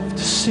myself to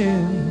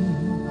sin,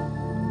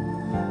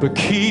 but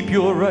keep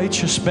your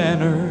righteous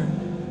banner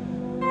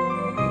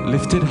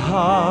lifted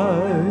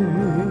high.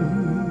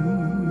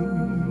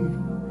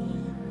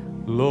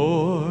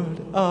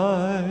 Lord,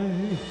 I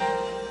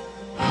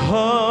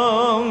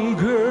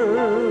hunger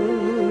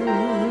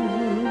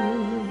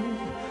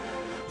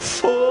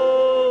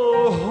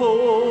for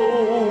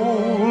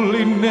holiness,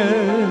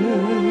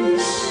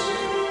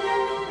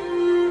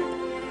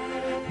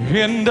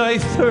 and I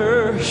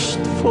thirst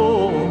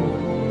for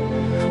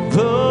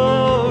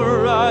the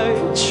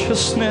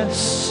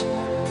righteousness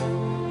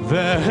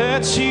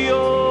that's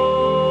yours,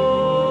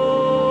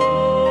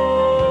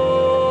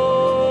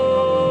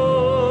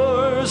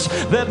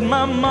 that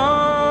my mind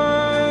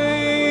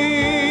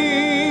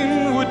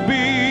would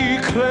be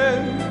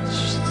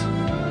cleansed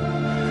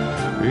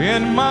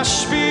and my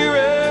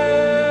spirit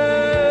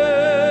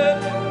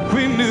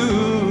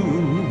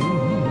renewed,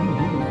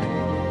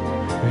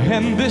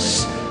 and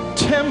this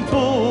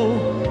temple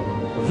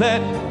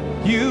that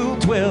you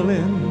dwell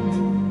in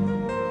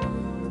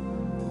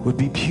would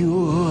be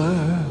pure.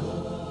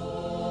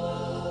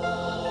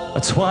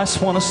 That's why I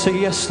just want to say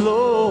yes,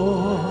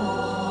 Lord,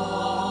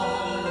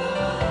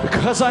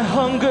 because I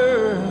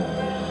hunger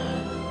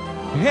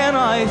and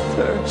I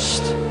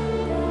thirst.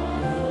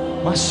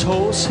 My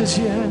soul says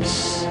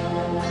yes.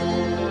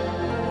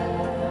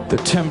 The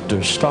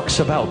tempter stalks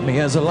about me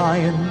as a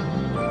lion,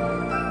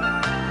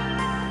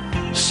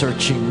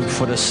 searching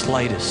for the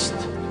slightest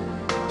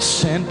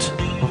scent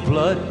of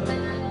blood.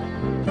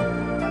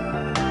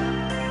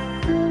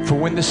 For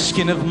when the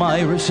skin of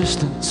my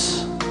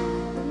resistance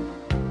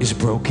is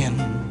broken,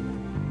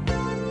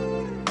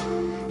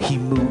 he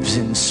moves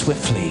in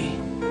swiftly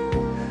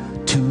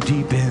to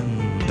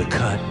deepen the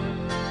cut.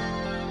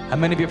 How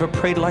many of you ever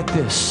prayed like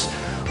this?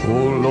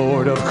 Oh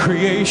Lord of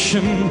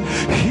creation,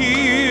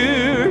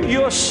 hear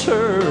your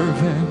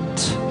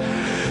servant.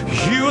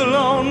 You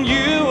alone,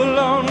 you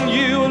alone,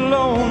 you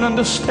alone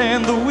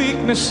understand the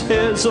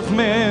weaknesses of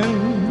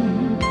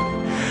men.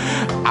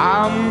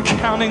 I'm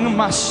counting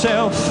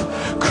myself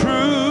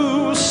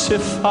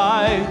crucified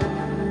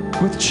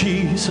with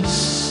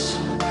Jesus,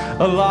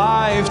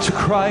 alive to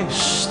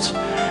Christ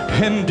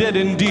and dead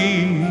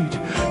indeed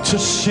to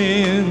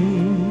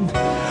sin,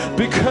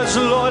 because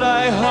Lord,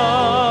 I hunger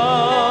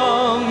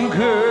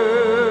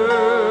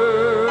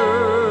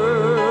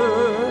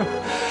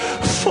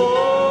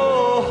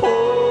for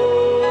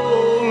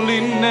holiness.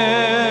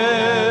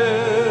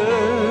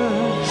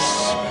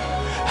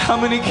 How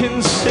many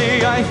can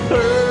say I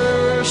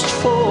thirst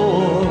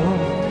for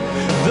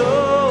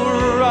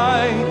the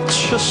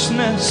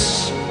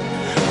righteousness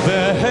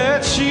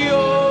that's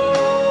yours,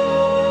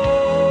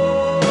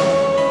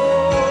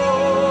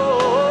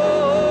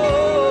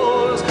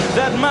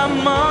 that my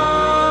mind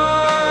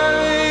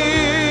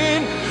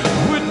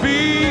would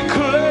be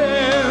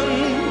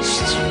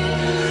cleansed,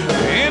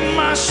 in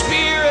my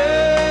spirit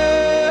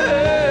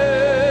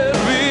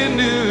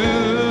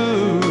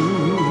renewed,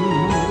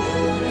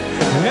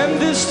 and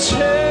this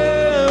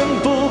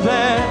temple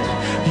that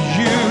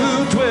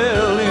you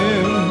dwell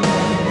in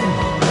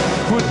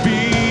would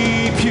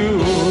be pure.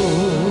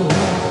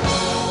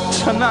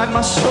 Tonight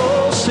my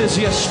soul says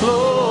yes,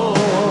 Lord.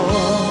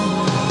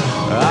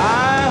 I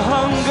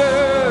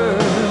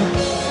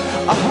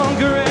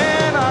hunger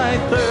and I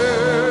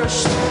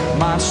thirst.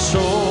 My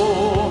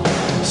soul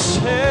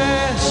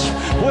says,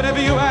 whatever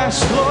you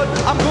ask, Lord,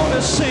 I'm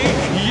gonna say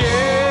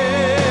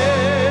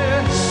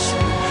yes.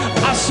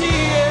 I see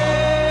yes.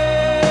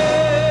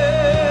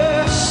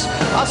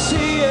 I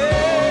see yes.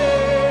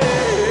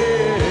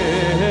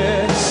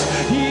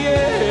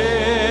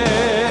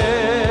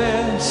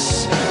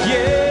 Yes.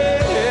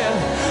 Yeah.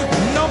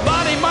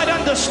 Nobody might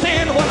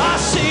understand what I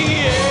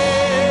see.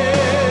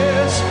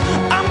 Yes.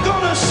 I'm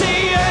gonna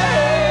see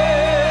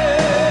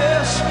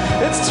yes.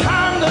 It's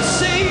time to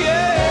say yes.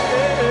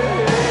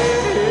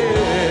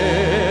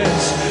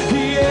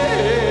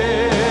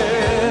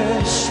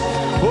 Yes.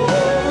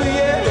 Oh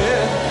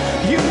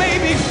yeah. You may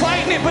be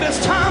fighting it, but it's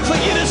time for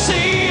you to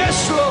say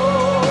yes, Lord.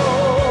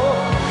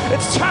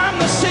 It's time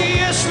to say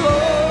yes, Lord.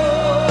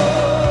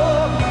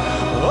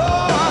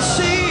 Oh, I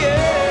say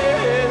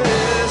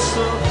yes.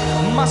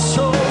 My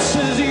soul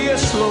says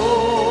yes,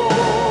 Lord.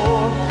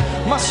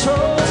 My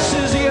soul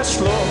says yes,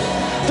 Lord.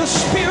 The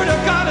Spirit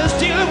of God is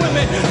dealing with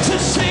me to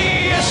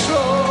say yes,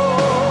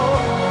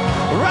 Lord.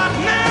 Right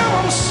now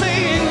I'm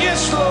saying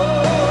yes,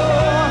 Lord.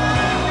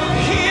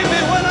 Hear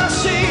me when I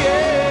say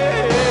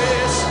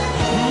yes.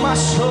 My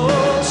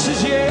soul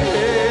says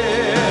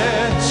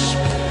yes.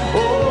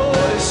 Oh,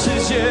 it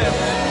says yes.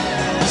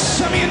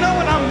 Some of you know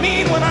what I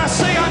mean when I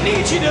say I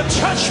need you to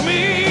touch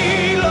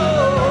me,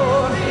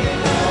 Lord.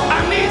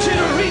 I need you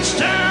to reach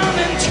down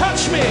and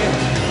touch me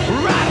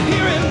right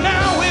here and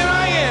now where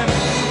I am.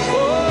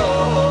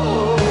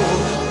 Oh,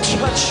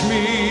 touch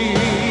me.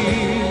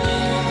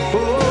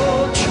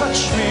 Oh,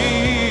 touch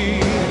me.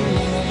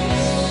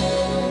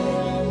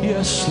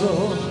 Yes,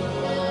 Lord.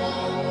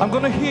 I'm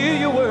going to hear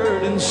your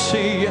word and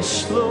say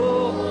yes,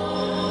 Lord.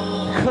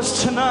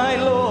 Because tonight,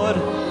 Lord,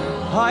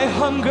 I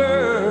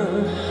hunger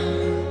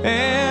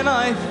and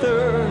I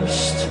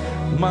thirst.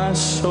 My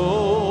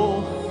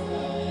soul,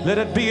 let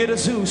it be at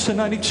AZUSA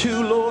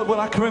 92, Lord. What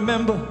I can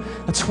remember,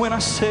 that's when I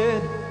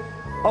said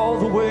all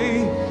the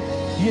way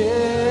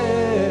yes.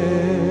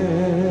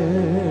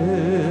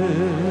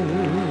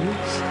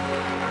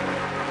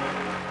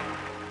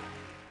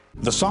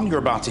 The song you're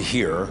about to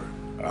hear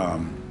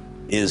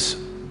is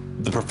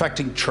the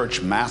Perfecting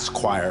Church Mass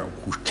Choir,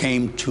 who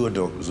came to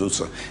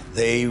AZUSA.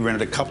 They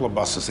rented a couple of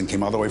buses and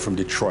came all the way from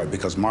Detroit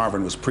because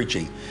Marvin was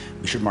preaching.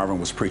 Bishop Marvin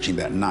was preaching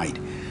that night.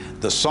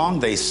 The song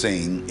they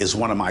sing is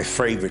one of my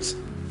favorites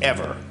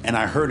ever, and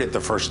I heard it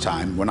the first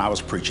time when I was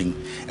preaching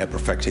at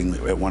Perfecting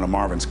at one of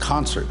Marvin's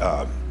conferences.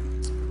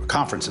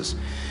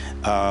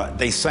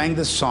 They sang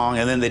this song,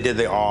 and then they did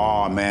the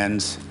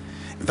amens.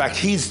 In fact,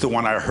 he's the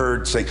one I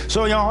heard sing,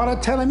 so you ought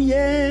to tell him,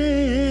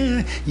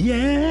 yeah,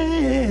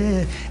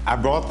 yeah. I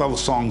brought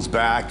those songs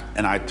back,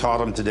 and I taught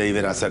them to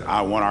David. I said,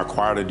 I want our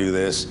choir to do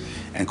this.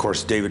 And of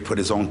course, David put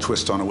his own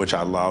twist on it, which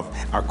I love.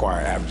 Our choir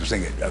average to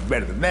sing it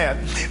better than that,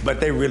 but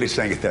they really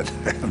sang it that.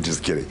 I'm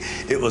just kidding.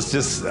 It was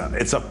just,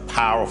 it's a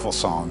powerful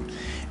song,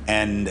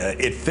 and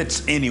it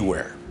fits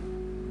anywhere.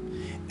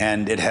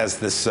 And it has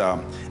this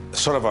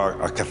sort of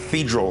a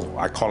cathedral,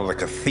 I call it a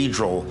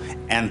cathedral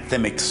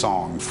anthemic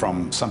song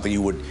from something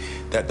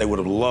that they would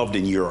have loved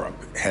in Europe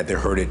had they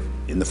heard it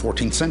in the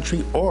 14th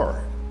century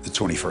or the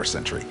 21st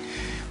century.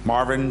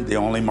 Marvin, the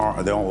one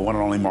and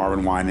only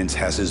Marvin Winans,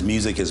 has his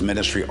music, his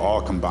ministry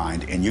all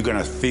combined, and you're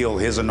gonna feel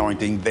his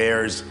anointing,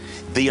 theirs,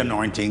 the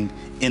anointing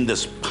in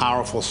this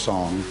powerful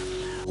song,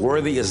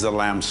 Worthy is the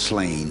Lamb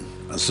Slain,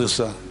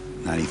 AZUSA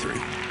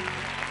 93.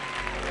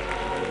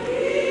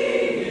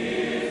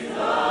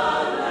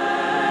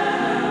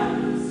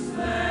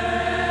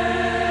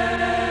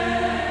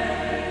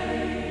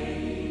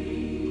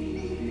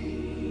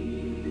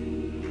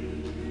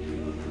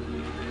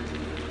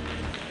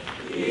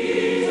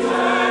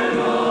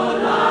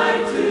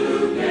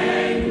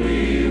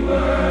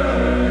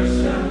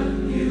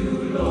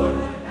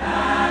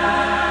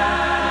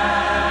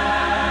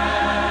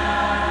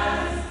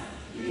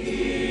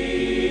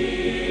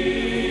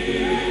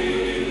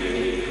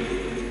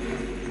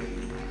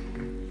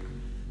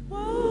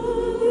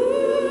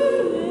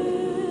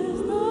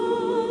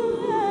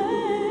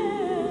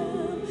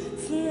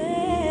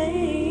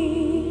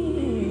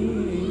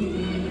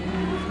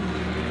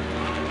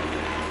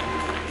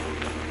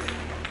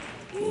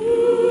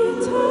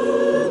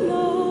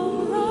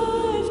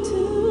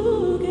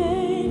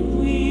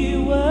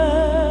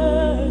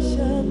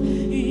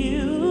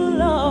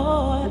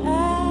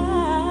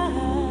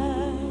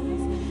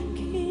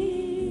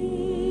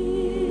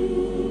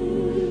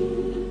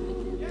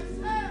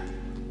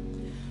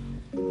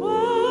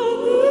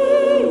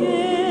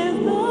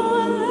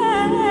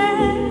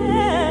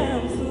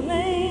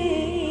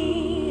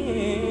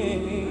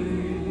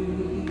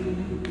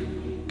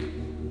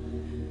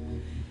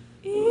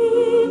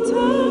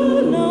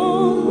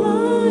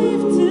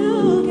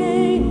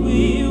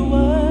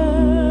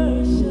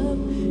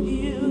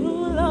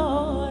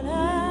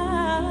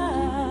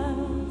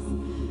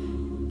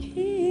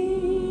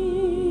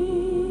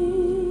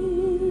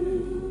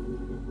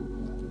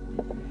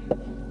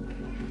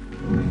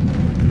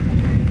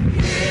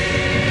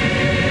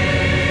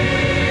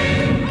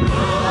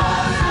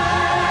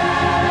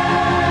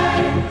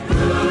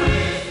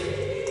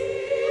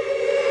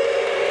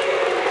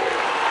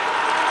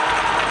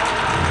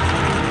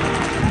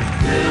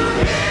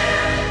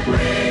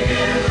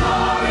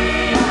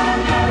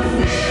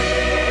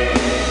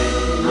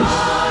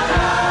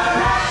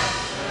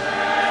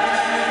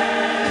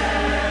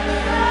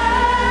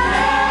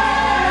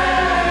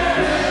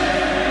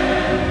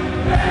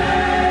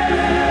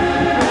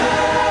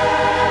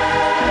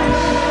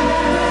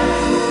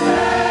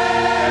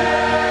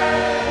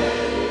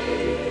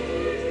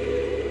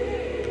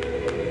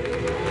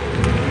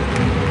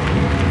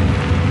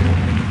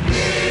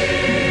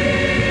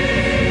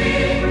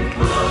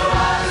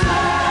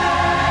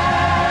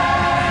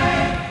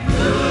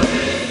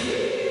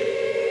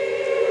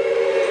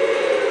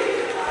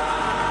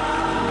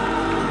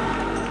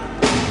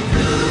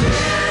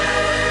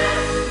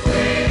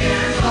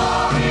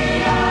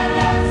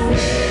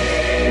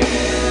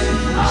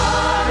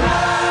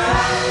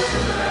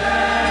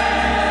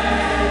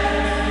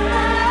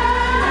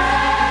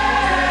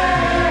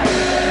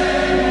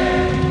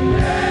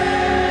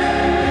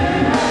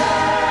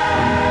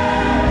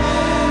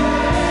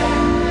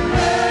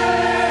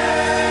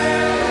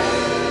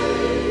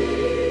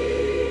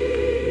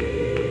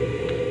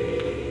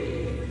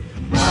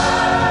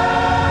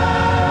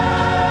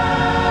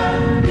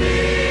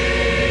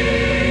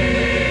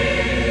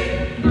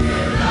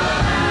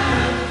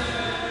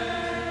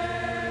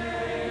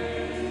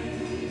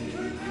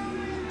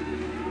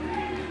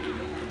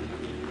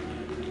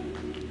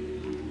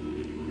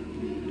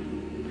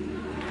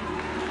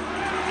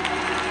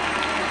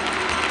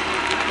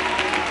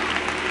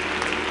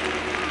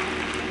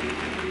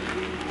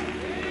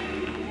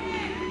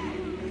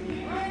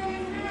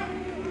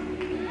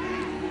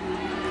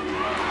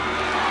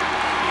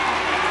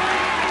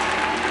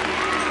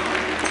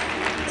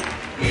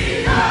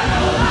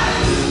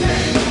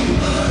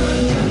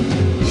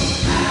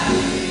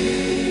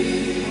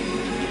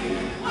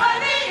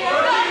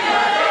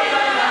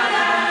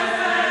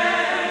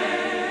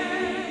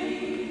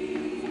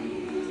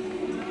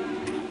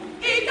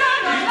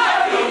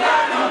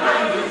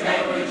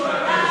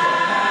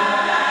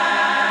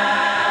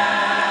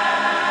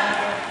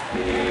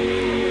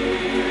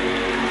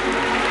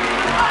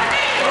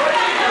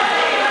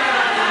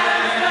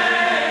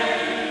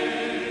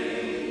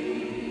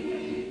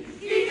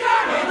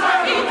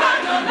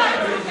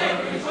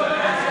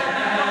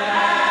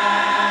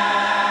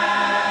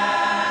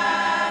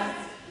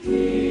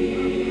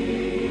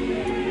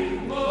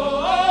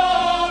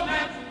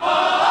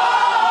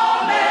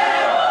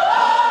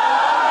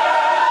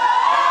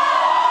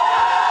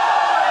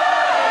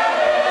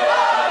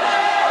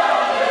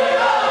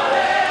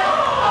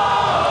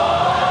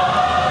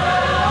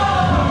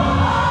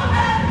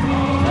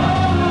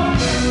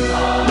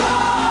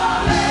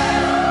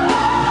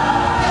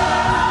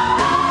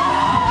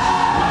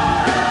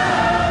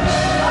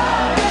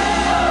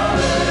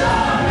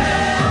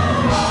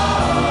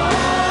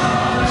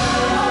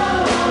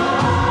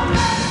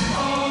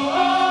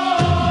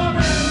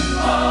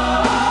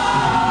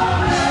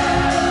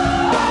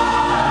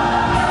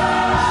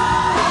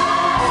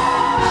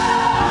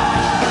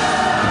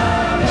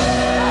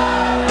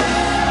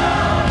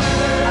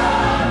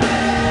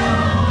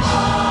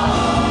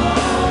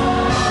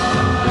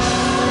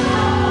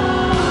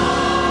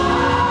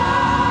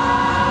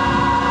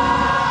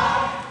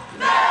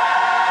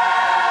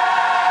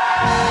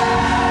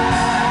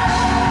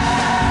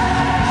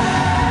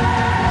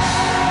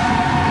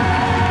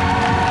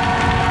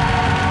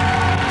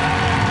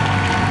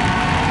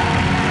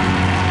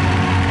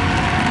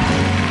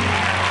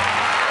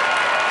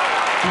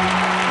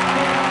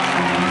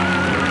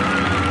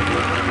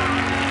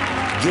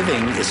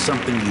 Giving is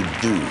something you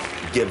do.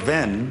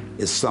 Given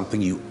is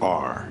something you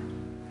are.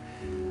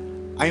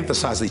 I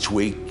emphasize each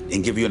week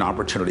and give you an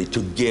opportunity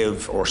to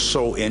give or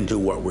sow into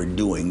what we're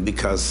doing,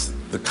 because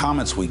the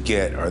comments we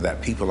get are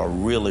that people are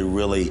really,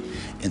 really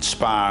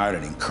inspired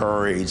and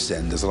encouraged,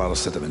 and there's a lot of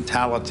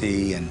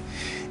sentimentality, and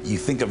you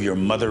think of your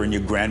mother and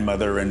your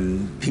grandmother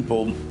and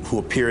people who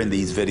appear in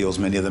these videos.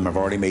 Many of them have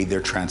already made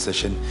their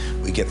transition.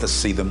 We get to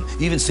see them.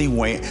 You even see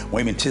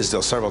Wayman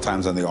Tisdale several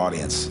times in the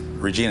audience.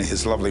 Regina,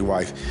 his lovely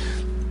wife,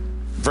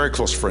 very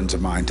close friends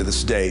of mine to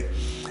this day.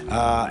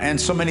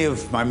 And so many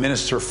of my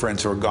minister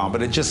friends who are gone,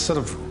 but it just sort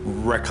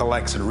of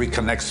recollects and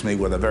reconnects me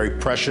with a very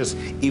precious,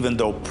 even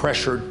though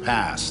pressured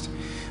past.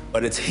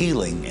 But it's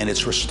healing and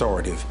it's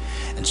restorative.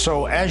 And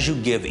so as you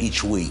give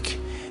each week,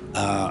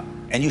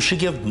 and you should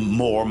give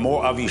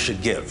more of you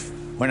should give.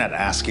 We're not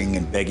asking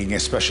and begging,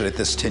 especially at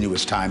this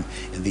tenuous time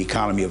in the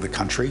economy of the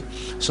country.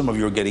 Some of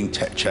you are getting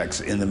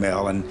checks in the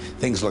mail and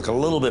things look a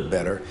little bit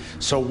better.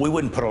 So we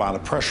wouldn't put a lot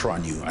of pressure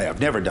on you. I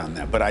have never done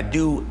that, but I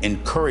do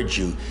encourage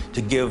you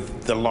to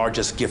give the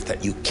largest gift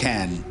that you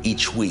can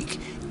each week,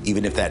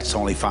 even if that's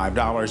only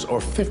 $5 or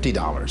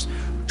 $50.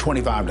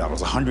 $25,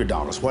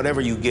 $100, whatever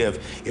you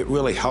give, it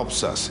really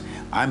helps us.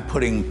 I'm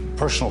putting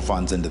personal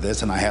funds into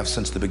this, and I have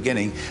since the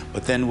beginning,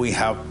 but then we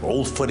have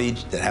old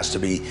footage that has to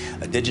be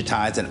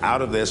digitized, and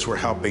out of this, we're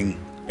helping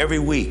every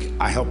week.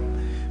 I help,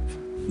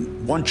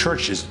 one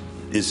church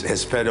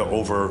has fed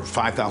over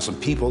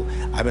 5,000 people.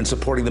 I've been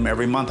supporting them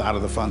every month out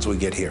of the funds we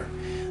get here.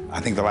 I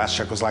think the last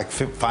check was like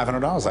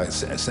 $500 I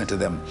sent to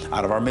them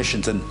out of our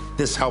missions, and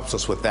this helps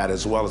us with that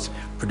as well as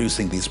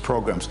producing these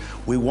programs.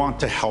 We want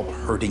to help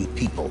hurting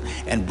people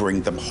and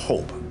bring them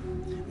hope.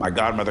 My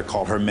godmother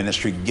called her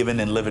ministry Giving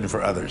and Living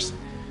for Others.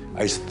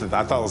 I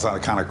thought it was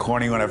kind of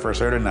corny when I first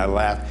heard it, and I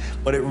laughed,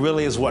 but it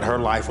really is what her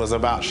life was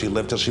about. She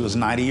lived till she was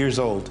 90 years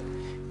old,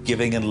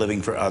 giving and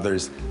living for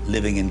others,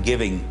 living and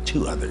giving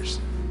to others.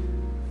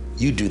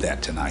 You do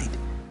that tonight.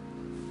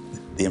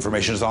 The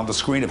information is on the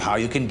screen of how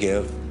you can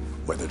give,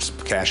 whether it's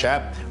Cash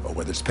App, or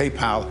whether it's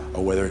PayPal,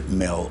 or whether it's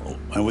mail,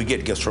 and we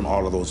get gifts from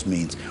all of those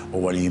means,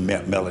 or whether you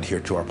mail it here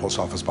to our post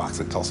office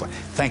box in Tulsa.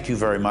 Thank you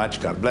very much.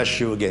 God bless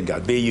you. Again,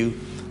 God be you.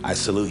 I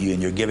salute you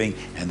in your giving,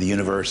 and the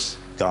universe,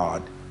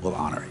 God, will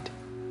honor it.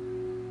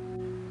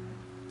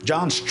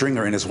 John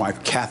Stringer and his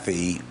wife,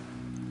 Kathy,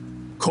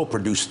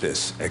 co-produced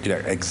this,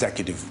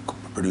 executive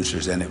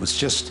producers, and it was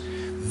just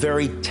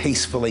very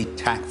tastefully,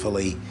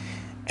 tactfully,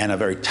 and a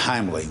very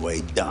timely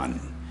way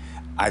done.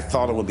 I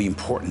thought it would be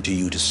important to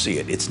you to see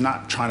it. It's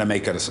not trying to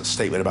make it a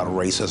statement about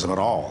racism at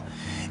all.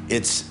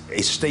 It's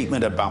a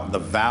statement about the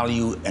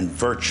value and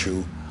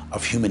virtue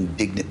of human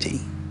dignity,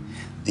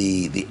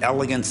 the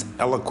elegance,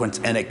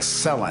 eloquence, and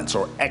excellence,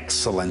 or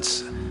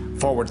excellence,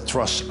 forward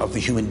thrust of the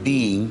human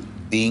being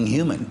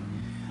human.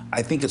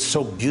 I think it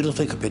so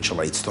beautifully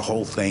capitulates the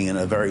whole thing in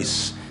a very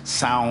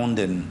sound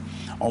and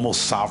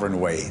almost sovereign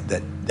way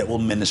that will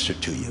minister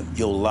to you.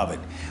 You'll love it.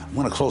 I'm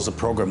going to close the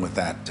program with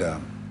that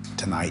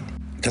tonight,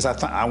 because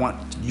I want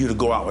you to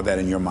go out with that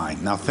in your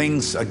mind. Now,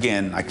 things,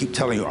 again, I keep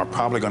telling you, are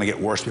probably going to get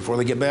worse before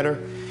they get better.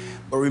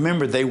 But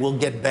remember, they will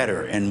get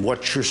better. And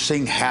what you're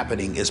seeing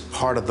happening is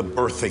part of the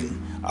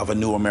birthing of a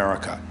new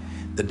America.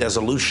 The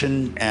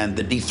dissolution and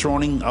the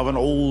dethroning of an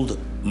old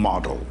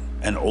model,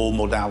 an old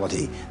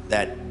modality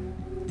that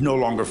no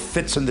longer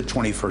fits in the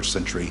 21st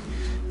century,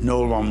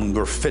 no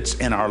longer fits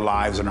in our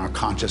lives and our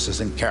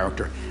consciousness and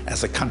character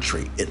as a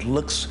country. It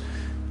looks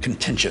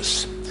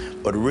contentious,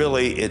 but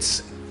really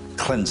it's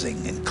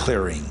cleansing and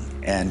clearing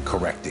and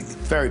correcting.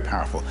 Very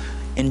powerful.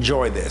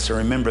 Enjoy this, and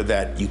remember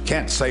that you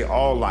can't say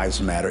all lives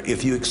matter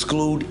if you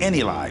exclude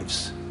any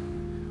lives.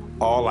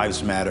 All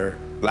lives matter,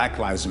 Black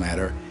lives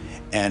matter,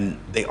 and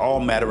they all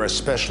matter,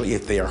 especially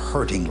if they are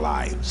hurting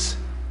lives.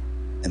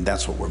 And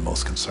that's what we're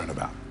most concerned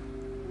about.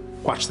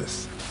 Watch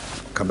this.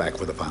 Come back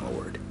for the final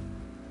word.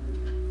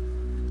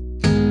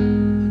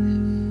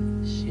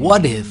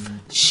 What if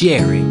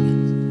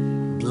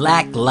sharing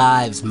Black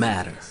Lives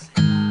Matter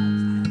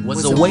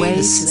was a way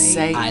to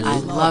say I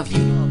love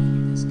you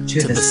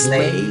to the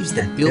slaves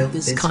that built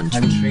this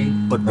country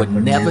but would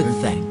never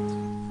think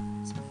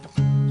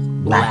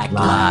Black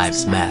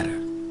Lives Matter?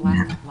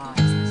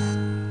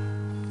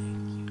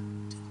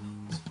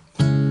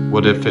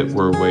 What if it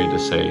were a way to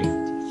say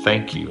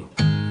thank you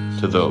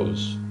to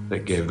those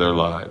that gave their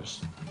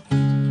lives?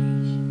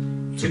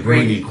 To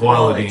bring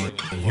equality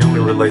in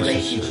human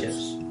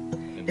relationships,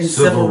 in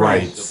civil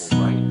rights,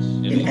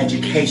 in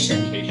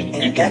education, in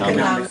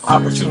economic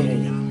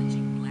opportunity.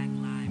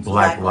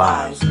 Black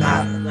Lives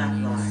Matter. Black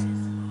Lives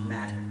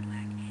Matter.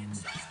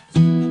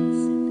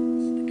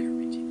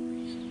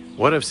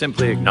 What if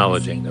simply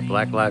acknowledging that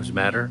Black Lives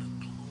Matter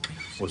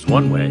was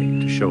one way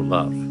to show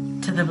love?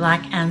 To the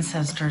Black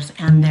ancestors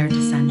and their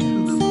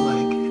descendants,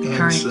 the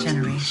current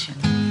generation,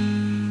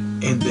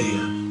 and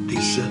their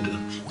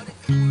descendants,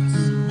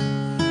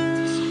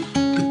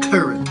 the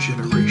current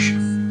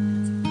generation.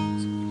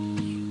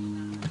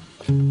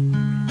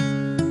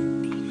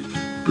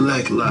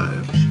 Black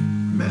Lives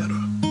Matter.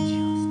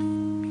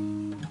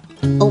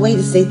 A way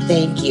to say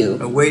thank you.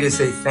 A way to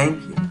say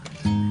thank you.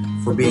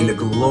 for being the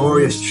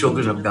glorious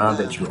children of God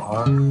that you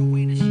are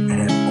and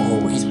have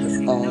always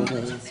been.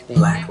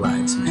 Black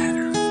Lives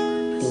Matter.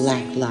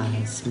 Black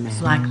Lives Matter.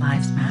 Black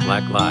Lives Matter.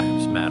 Black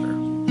Lives Matter.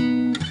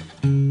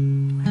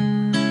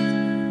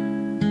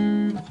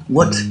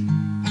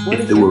 What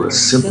if there were a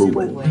simple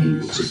way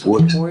to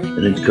support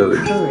and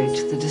encourage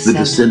the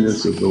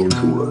descendants of those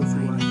who were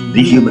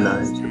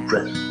dehumanized,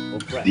 oppressed,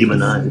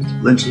 demonized,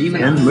 lynched,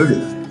 and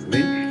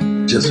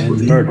murdered just for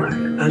being black?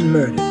 And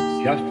murdered.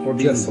 Just for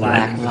being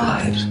Black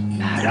Lives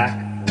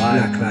Matter.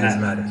 Black Lives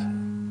Matter.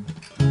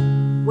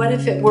 What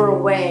if it were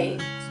a way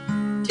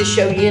to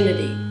show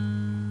unity?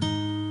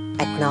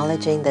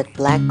 Acknowledging that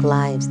black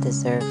lives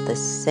deserve the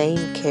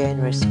same care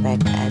and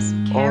respect as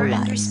all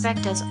lives.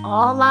 Respect as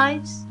all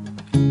lives?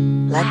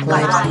 Black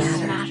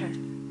lives matter.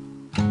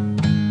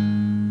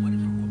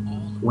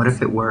 What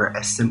if it were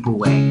a simple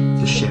way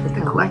to shift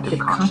the collective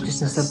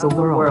consciousness of the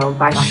world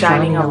by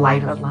shining a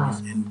light of love.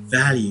 And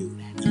value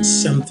in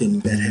something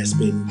that has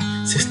been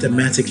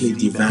systematically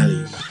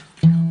devalued,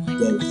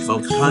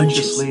 both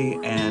consciously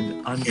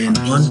and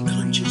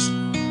unconsciously.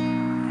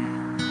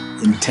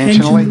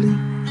 Intentionally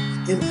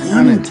and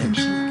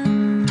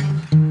unintentionally.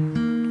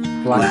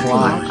 Black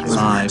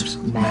Lives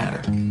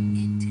Matter.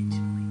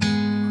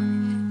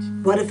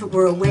 What if it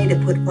were a way to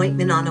put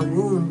ointment on a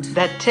wound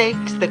that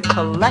takes the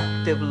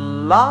collective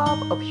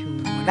love of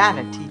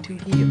humanity to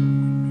heal?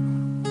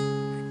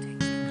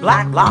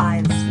 Black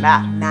Lives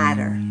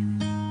Matter.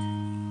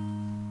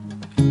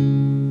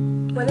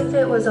 What if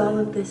it was all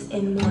of this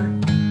and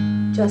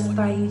more, just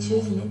by you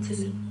choosing it to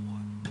be?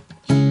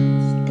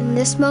 In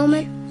this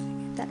moment,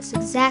 that's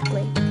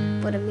exactly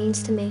what it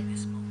means to me.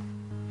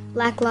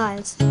 Black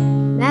lives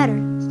matter.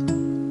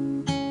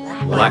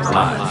 Black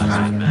Lives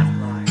Matter.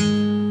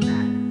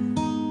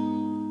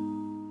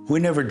 We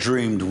never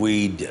dreamed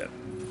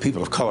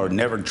people of color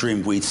never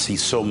dreamed we'd see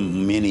so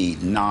many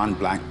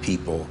non-black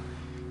people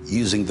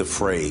using the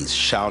phrase,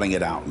 shouting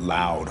it out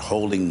loud,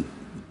 holding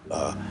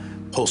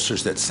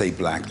posters that say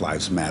Black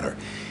Lives Matter.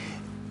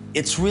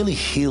 It's really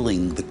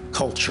healing the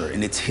culture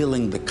and it's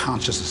healing the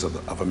consciousness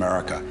of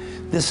America.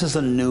 This is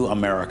a new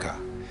America.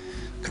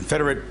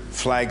 Confederate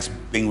flags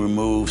being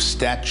removed,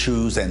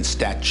 statues and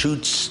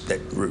statutes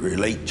that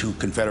relate to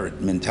Confederate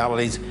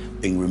mentalities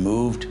being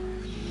removed.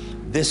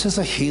 This is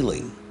a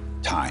healing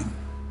time.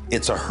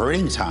 It's a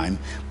hurting time,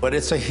 but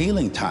it's a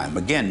healing time.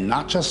 Again,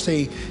 not just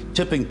a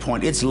tipping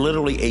point, it's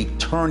literally a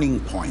turning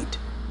point.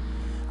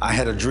 I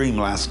had a dream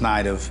last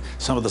night of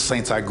some of the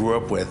saints I grew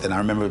up with, and I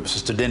remember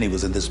Sister Denny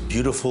was in this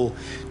beautiful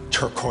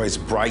turquoise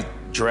bright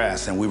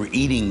dress, and we were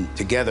eating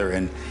together,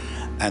 and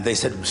they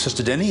said,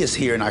 Sister Denny is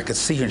here, and I could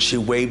see her, and she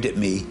waved at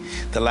me.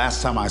 The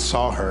last time I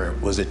saw her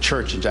was at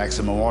church in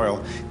Jackson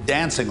Memorial,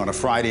 dancing on a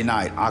Friday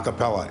night, a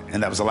cappella,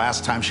 and that was the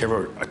last time she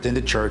ever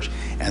attended church,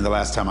 and the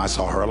last time I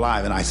saw her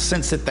alive, and I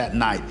sensed it that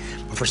night.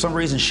 But for some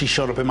reason, she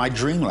showed up in my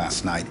dream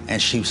last night,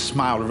 and she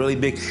smiled really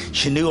big.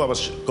 She knew I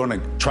was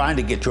trying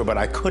to get to her, but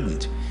I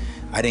couldn't.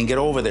 I didn't get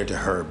over there to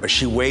her, but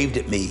she waved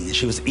at me, and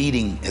she was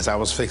eating as I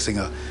was fixing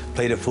a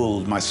plate of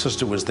food. My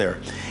sister was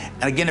there.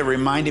 And again, it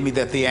reminded me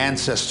that the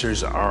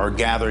ancestors are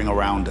gathering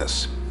around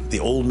us. The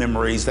old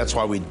memories, that's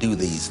why we do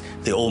these.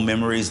 The old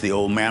memories, the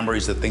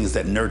things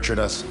that nurtured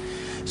us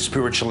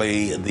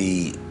spiritually,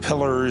 the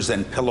pillars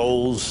and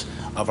pillows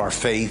of our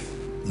faith,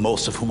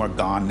 most of whom are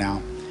gone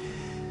now.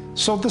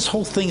 So this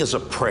whole thing is a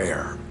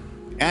prayer,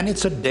 and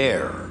it's a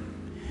dare.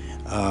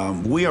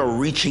 We are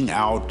reaching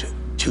out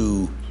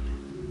to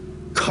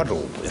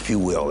cuddle, if you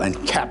will,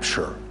 and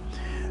capture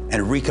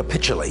and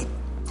recapitulate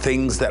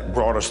things that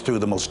brought us through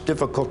the most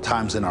difficult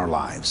times in our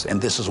lives, and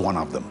this is one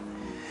of them.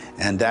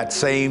 And that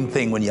same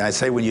thing, when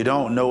you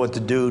don't know what to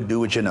do,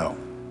 do what you know.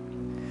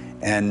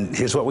 And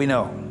here's what we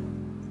know.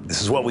 This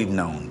is what we've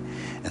known.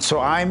 And so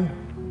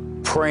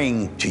I'm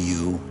praying to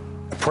you,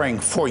 praying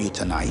for you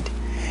tonight,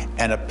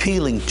 and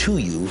appealing to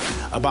you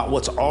about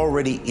what's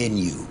already in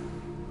you.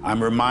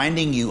 I'm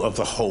reminding you of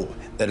the hope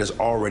that is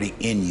already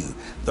in you,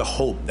 the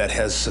hope that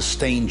has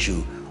sustained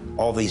you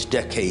all these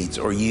decades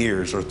or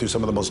years or through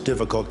some of the most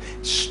difficult,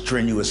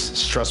 strenuous,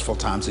 stressful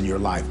times in your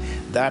life.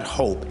 That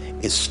hope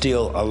is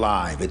still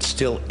alive. It's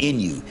still in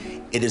you.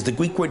 It is the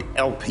Greek word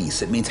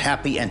elpis. It means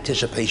happy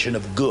anticipation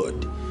of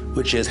good,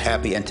 which is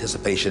happy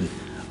anticipation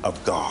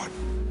of God.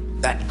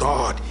 That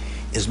God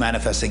is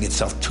manifesting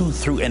itself to,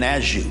 through, and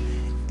as you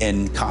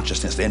in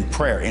consciousness, in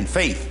prayer, in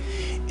faith,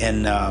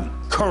 in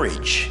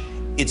courage.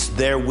 It's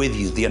there with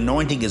you. The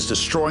anointing is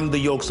destroying the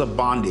yokes of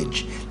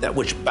bondage, that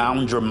which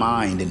bound your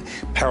mind and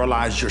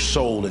paralyzed your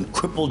soul and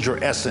crippled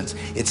your essence.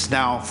 It's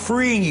now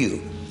freeing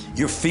you.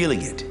 You're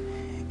feeling it.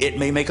 It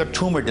may make a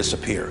tumor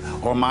disappear,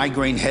 or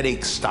migraine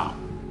headaches stop,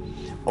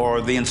 or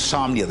the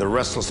insomnia, the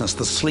restlessness,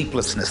 the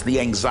sleeplessness, the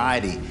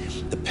anxiety,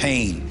 the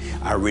pain.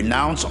 I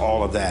renounce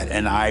all of that,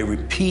 and I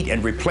repeat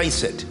and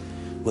replace it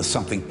with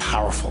something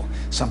powerful,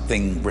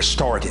 something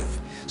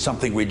restorative,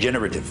 something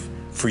regenerative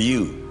for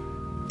you,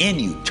 in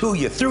you, to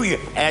you, through you,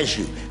 as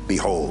you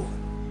behold,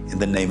 in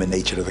the name and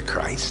nature of the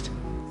Christ.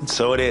 And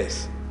so it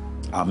is.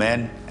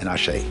 Amen and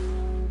Ashe.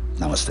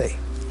 Namaste.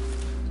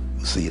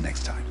 We'll see you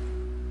next time.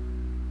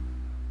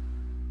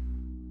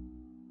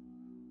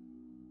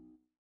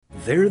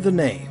 They're the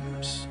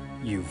names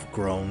you've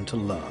grown to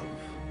love.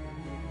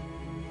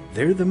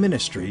 They're the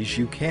ministries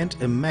you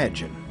can't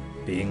imagine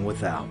being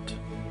without.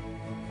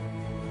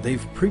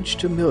 They've preached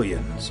to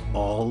millions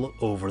all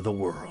over the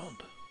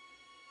world.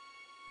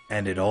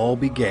 And it all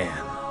began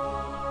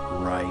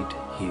right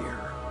here.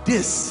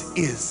 This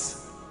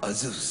is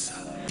AZUSA.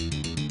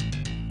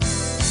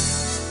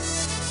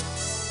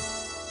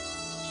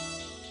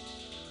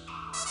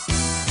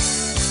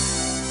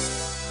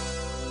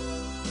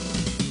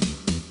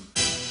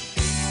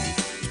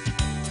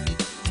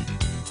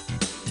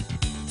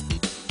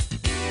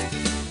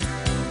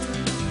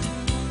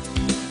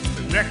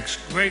 The next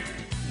great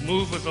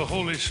move of the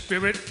Holy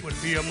Spirit would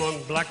be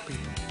among black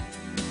people.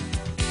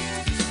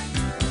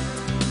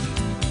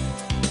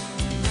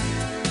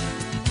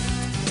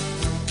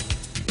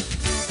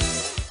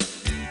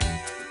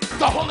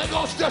 The Holy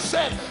Ghost just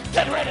said,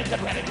 get ready,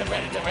 get ready, get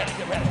ready, get ready,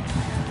 get ready.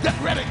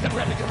 Get ready, get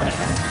ready, get ready.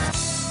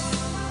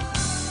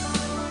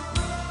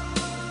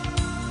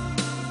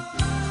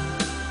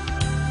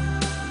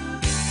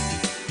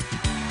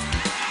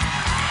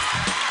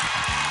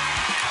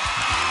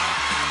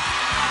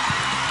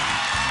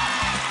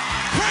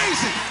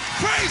 Crazy,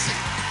 crazy.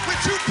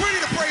 We're too pretty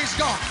to praise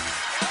God.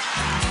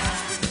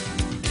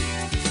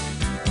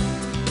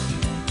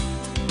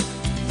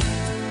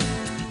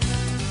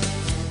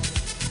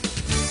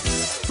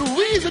 The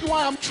reason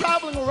why I'm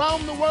traveling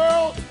around the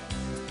world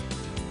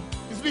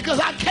is because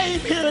I came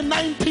here in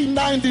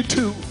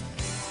 1992.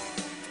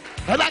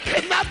 And I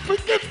cannot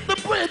forget the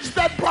bridge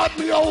that brought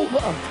me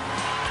over.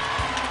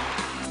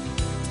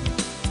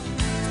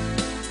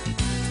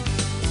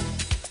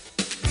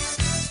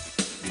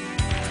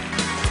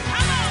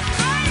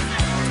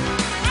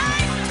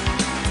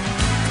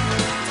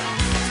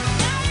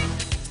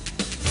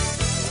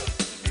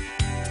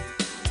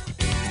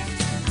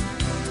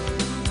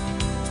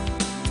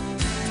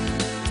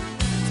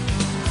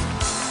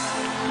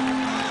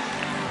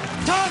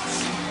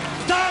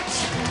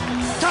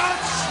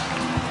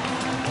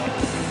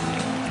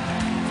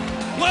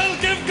 Well,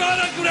 give God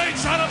a great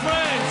celebration.